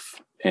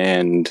myself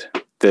and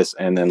this,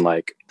 and then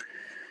like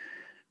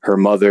her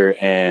mother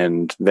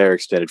and their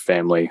extended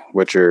family,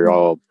 which are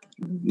all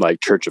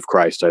like Church of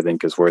Christ, I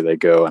think is where they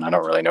go. And I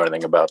don't really know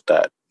anything about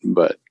that,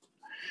 but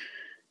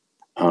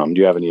do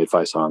you have any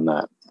advice on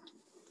that?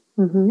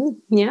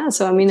 Yeah.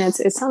 So, I mean,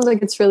 it sounds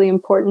like it's really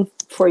important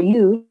for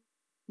you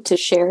to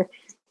share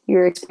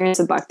your experience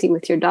of bhakti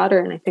with your daughter.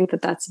 And I think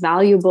that that's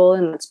valuable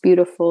and that's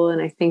beautiful.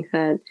 And I think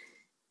that,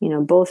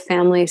 both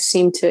families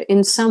seem to,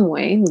 in some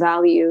way,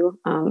 value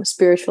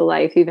spiritual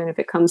life, even if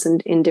it comes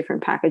in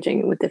different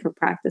packaging and with different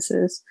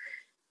practices.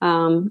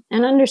 And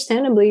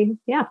understandably,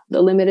 yeah,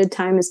 the limited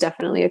time is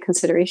definitely a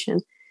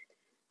consideration.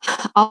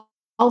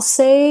 I'll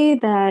say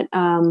that,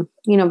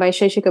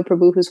 Vaisheshika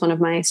Prabhu, who's one of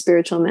my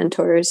spiritual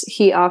mentors,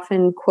 he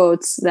often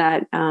quotes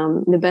that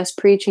the best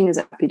preaching is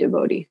happy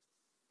devotee.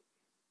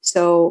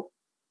 So,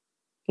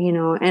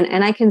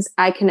 and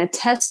I can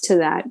attest to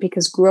that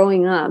because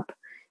growing up,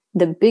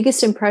 the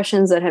biggest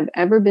impressions that have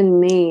ever been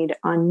made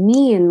on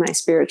me in my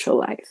spiritual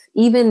life,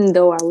 even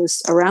though I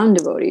was around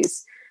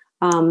devotees,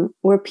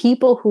 were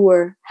people who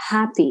were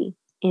happy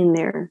in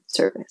their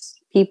service,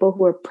 people who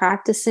were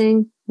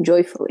practicing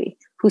joyfully,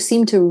 who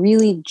seemed to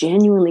really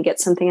genuinely get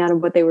something out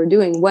of what they were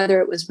doing,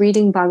 whether it was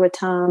reading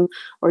Bhagavatam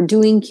or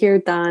doing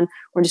kirtan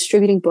or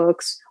distributing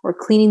books or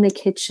cleaning the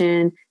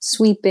kitchen,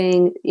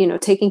 sweeping,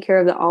 taking care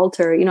of the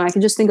altar. I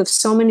could just think of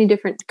so many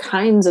different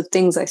kinds of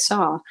things I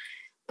saw.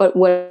 But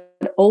what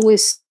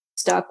always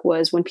stuck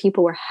was when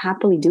people were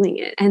happily doing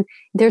it. And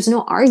there's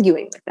no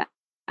arguing with that.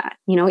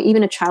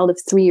 Even a child of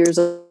 3 years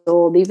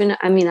old,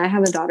 I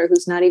have a daughter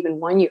who's not even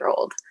 1 year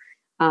old.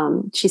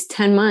 She's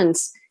 10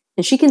 months.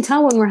 And she can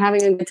tell when we're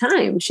having a good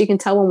time. She can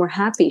tell when we're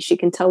happy. She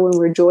can tell when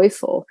we're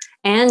joyful.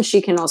 And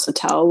she can also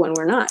tell when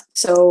we're not.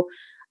 So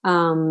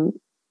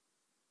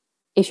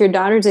if your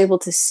daughter's able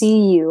to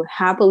see you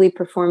happily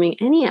performing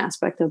any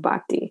aspect of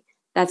bhakti,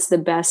 that's the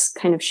best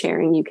kind of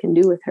sharing you can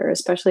do with her,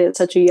 especially at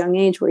such a young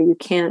age where you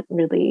can't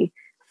really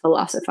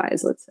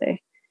philosophize, let's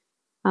say.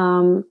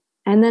 And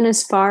then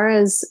as far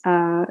as,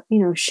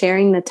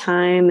 sharing the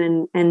time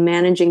and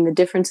managing the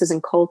differences in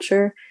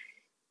culture,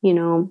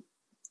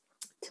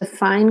 to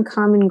find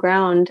common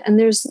ground. And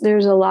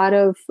there's a lot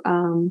of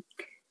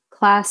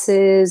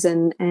classes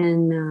and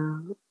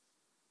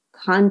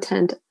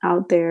content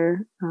out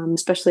there,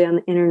 especially on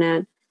the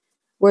internet,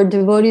 where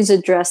devotees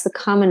address the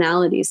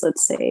commonalities,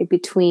 let's say,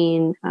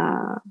 between,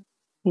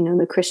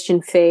 the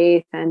Christian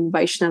faith and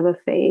Vaishnava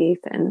faith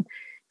and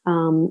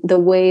the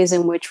ways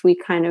in which we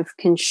kind of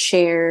can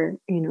share,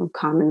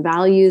 common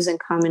values and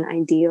common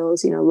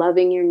ideals,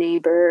 loving your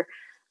neighbor,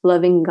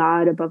 loving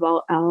God above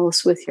all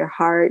else with your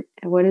heart.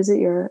 And what is it?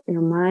 Your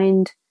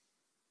mind,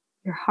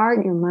 your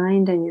heart, your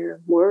mind, and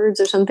your words,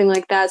 or something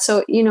like that.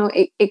 So,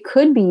 it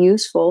could be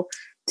useful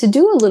to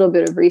do a little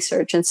bit of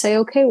research and say,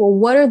 okay, well,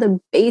 what are the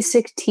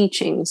basic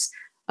teachings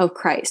of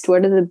Christ?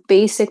 What are the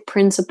basic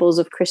principles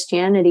of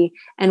Christianity?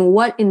 And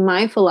what in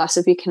my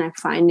philosophy can I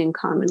find in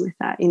common with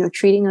that?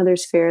 Treating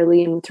others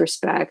fairly and with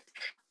respect,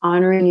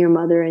 honoring your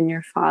mother and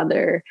your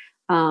father,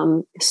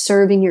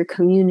 serving your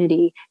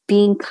community,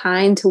 being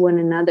kind to one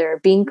another,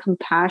 being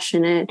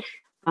compassionate,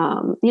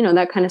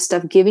 that kind of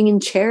stuff, giving in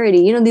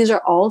charity. These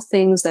are all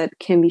things that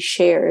can be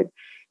shared.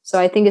 So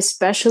I think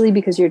especially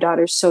because your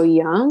daughter's so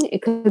young,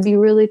 it could be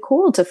really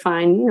cool to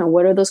find,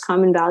 what are those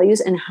common values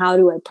and how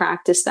do I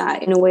practice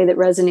that in a way that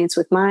resonates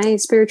with my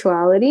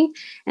spirituality?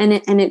 And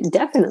it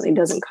definitely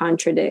doesn't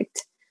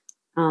contradict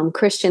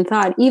Christian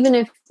thought, even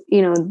if,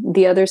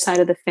 the other side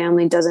of the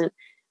family doesn't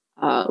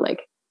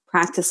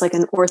practice like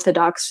an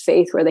Orthodox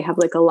faith where they have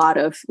like a lot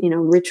of,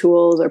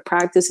 rituals or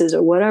practices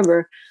or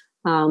whatever.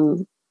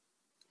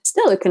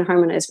 Still, it can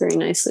harmonize very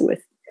nicely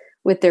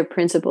with their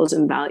principles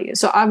and values.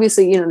 So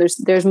obviously,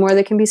 there's more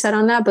that can be said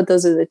on that, but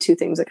those are the two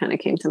things that kind of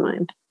came to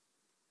mind.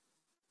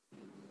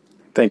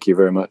 Thank you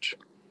very much.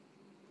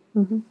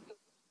 Mm-hmm.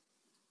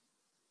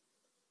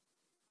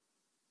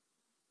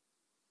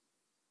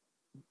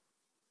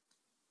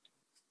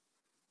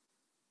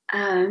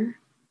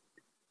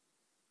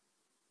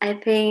 I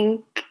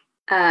think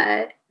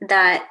that,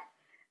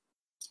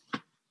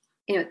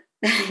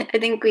 I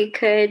think we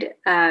could,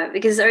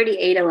 because it's already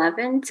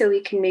 8:11, so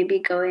we can maybe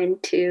go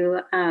into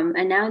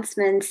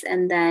announcements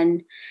and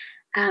then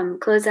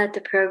close out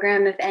the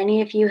program. If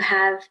any of you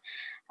have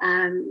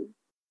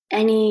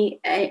any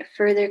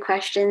further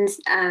questions,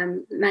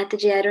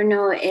 Mataji, I don't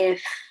know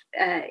if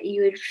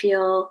you would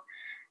feel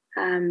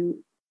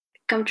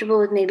comfortable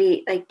with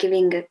maybe like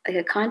giving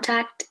a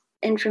contact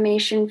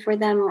information for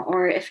them,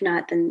 or if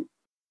not, then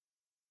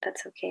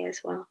that's okay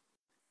as well.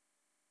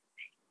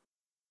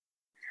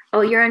 Oh,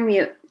 you're on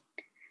mute.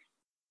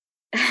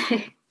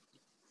 I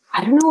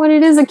don't know what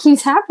it is that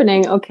keeps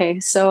happening. Okay.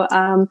 So,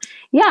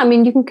 you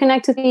can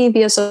connect with me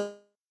via social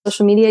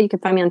media. You can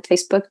find me on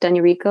Facebook,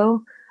 Danya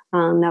Rico.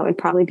 That would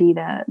probably be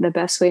the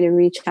best way to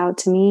reach out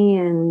to me.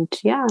 And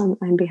yeah,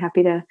 I'd be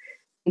happy to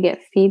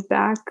get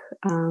feedback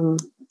and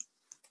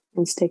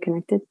stay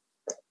connected.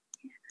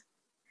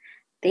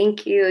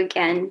 Thank you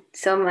again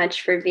so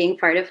much for being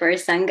part of our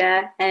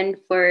Sangha and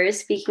for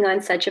speaking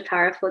on such a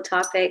powerful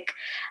topic.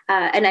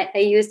 And I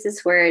use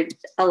this word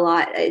a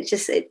lot.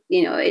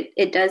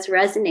 It does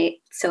resonate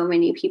so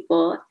many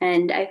people.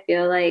 And I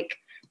feel like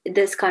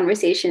this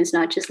conversation is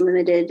not just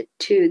limited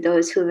to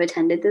those who have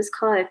attended this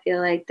call. I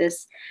feel like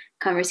this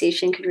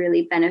conversation could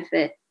really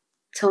benefit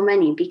so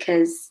many,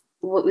 because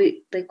what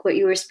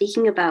you were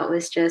speaking about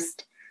was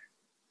just,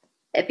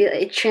 I feel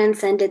it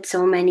transcended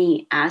so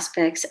many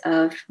aspects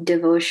of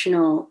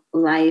devotional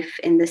life,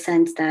 in the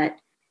sense that,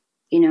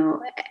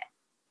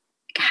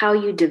 how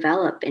you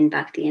develop in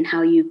bhakti and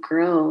how you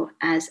grow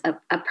as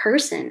a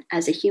person,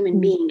 as a human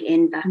being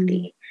in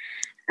bhakti.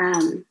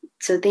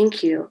 So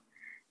thank you.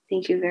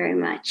 Thank you very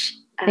much.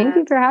 Thank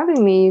you for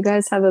having me. You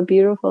guys have a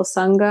beautiful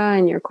Sangha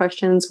and your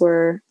questions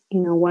were,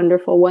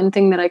 wonderful. One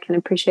thing that I can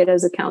appreciate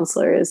as a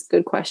counselor is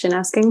good question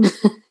asking,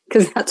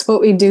 because that's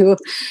what we do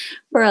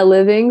for a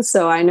living.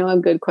 So I know a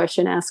good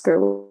question asker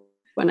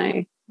when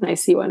I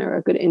see one, or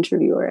a good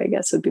interviewer, I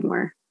guess, would be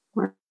more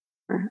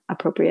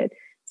appropriate.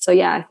 So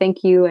yeah,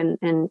 thank you. And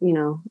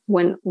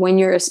when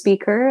you're a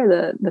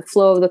speaker, the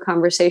flow of the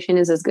conversation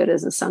is as good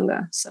as the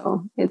Sangha.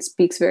 So it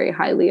speaks very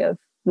highly of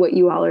what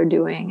you all are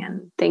doing.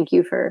 And thank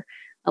you for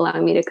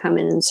allowing me to come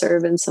in and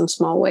serve in some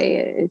small way.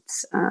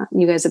 It's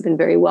you guys have been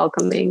very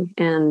welcoming,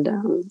 and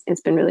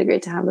it's been really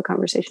great to have the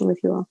conversation with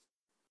you all.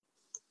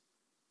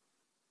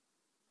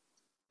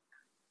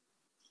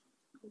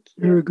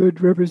 You're a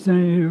good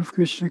representative of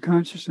Krishna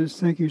consciousness.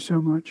 Thank you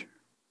so much.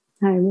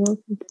 Hi,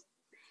 welcome.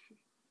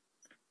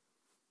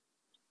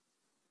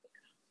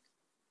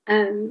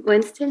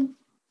 Winston,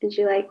 would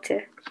you like to?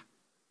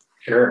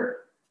 Sure.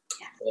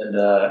 And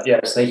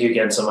yes, thank you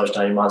again so much,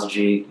 Danya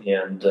Mataji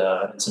and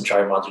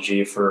Sanchari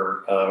Mataji,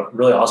 for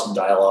really awesome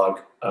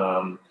dialogue.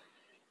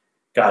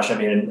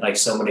 Like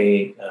so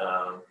many,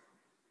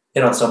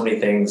 hit on so many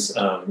things,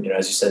 as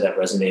you said, that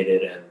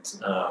resonated, and,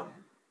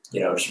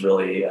 just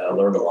really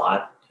learned a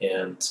lot,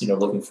 and,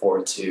 looking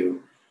forward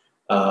to,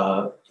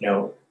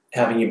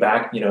 having you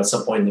back, at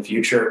some point in the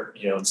future,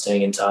 and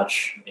staying in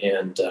touch,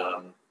 and,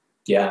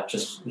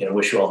 just,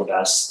 wish you all the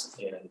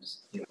best, and,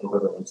 hope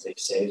everyone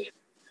stays safe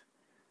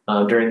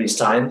during these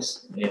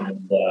times.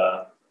 And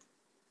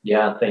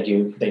thank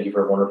you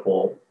for a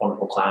wonderful,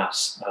 wonderful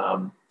class.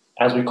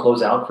 As we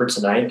close out for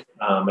tonight,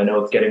 I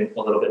know it's getting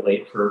a little bit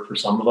late for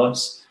some of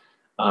us.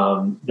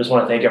 Just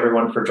want to thank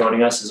everyone for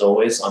joining us, as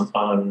always,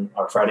 on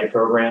our Friday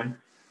program.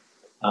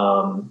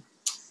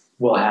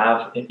 We'll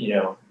have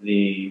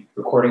the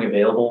recording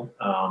available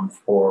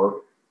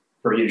for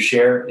you to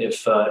share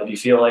if you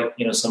feel like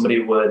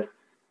somebody would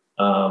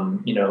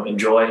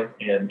enjoy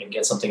and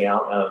get something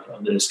out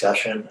of the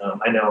discussion.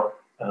 I know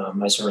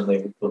I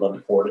certainly would love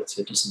to forward it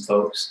to some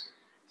folks.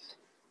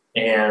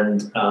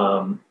 And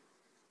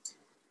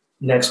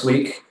next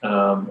week,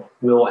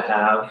 we'll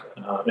have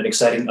an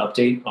exciting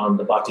update on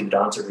the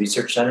Bhaktivedanta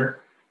Research Center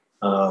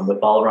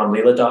with Balaram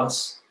Leela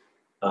Das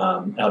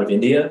out of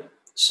India.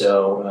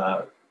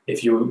 So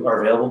if you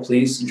are available,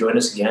 please join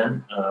us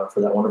again for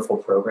that wonderful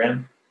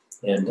program.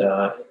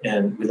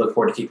 And we look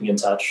forward to keeping in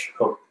touch.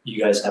 Hope you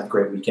guys have a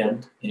great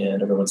weekend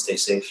and everyone stay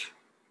safe.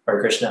 Hare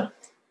Krishna.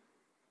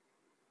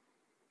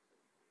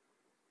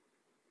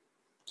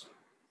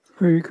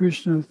 Hare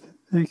Krishna.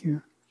 Thank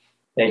you.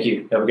 Thank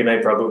you. Have a good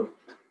night, Prabhu.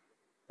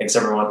 Thanks,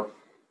 everyone.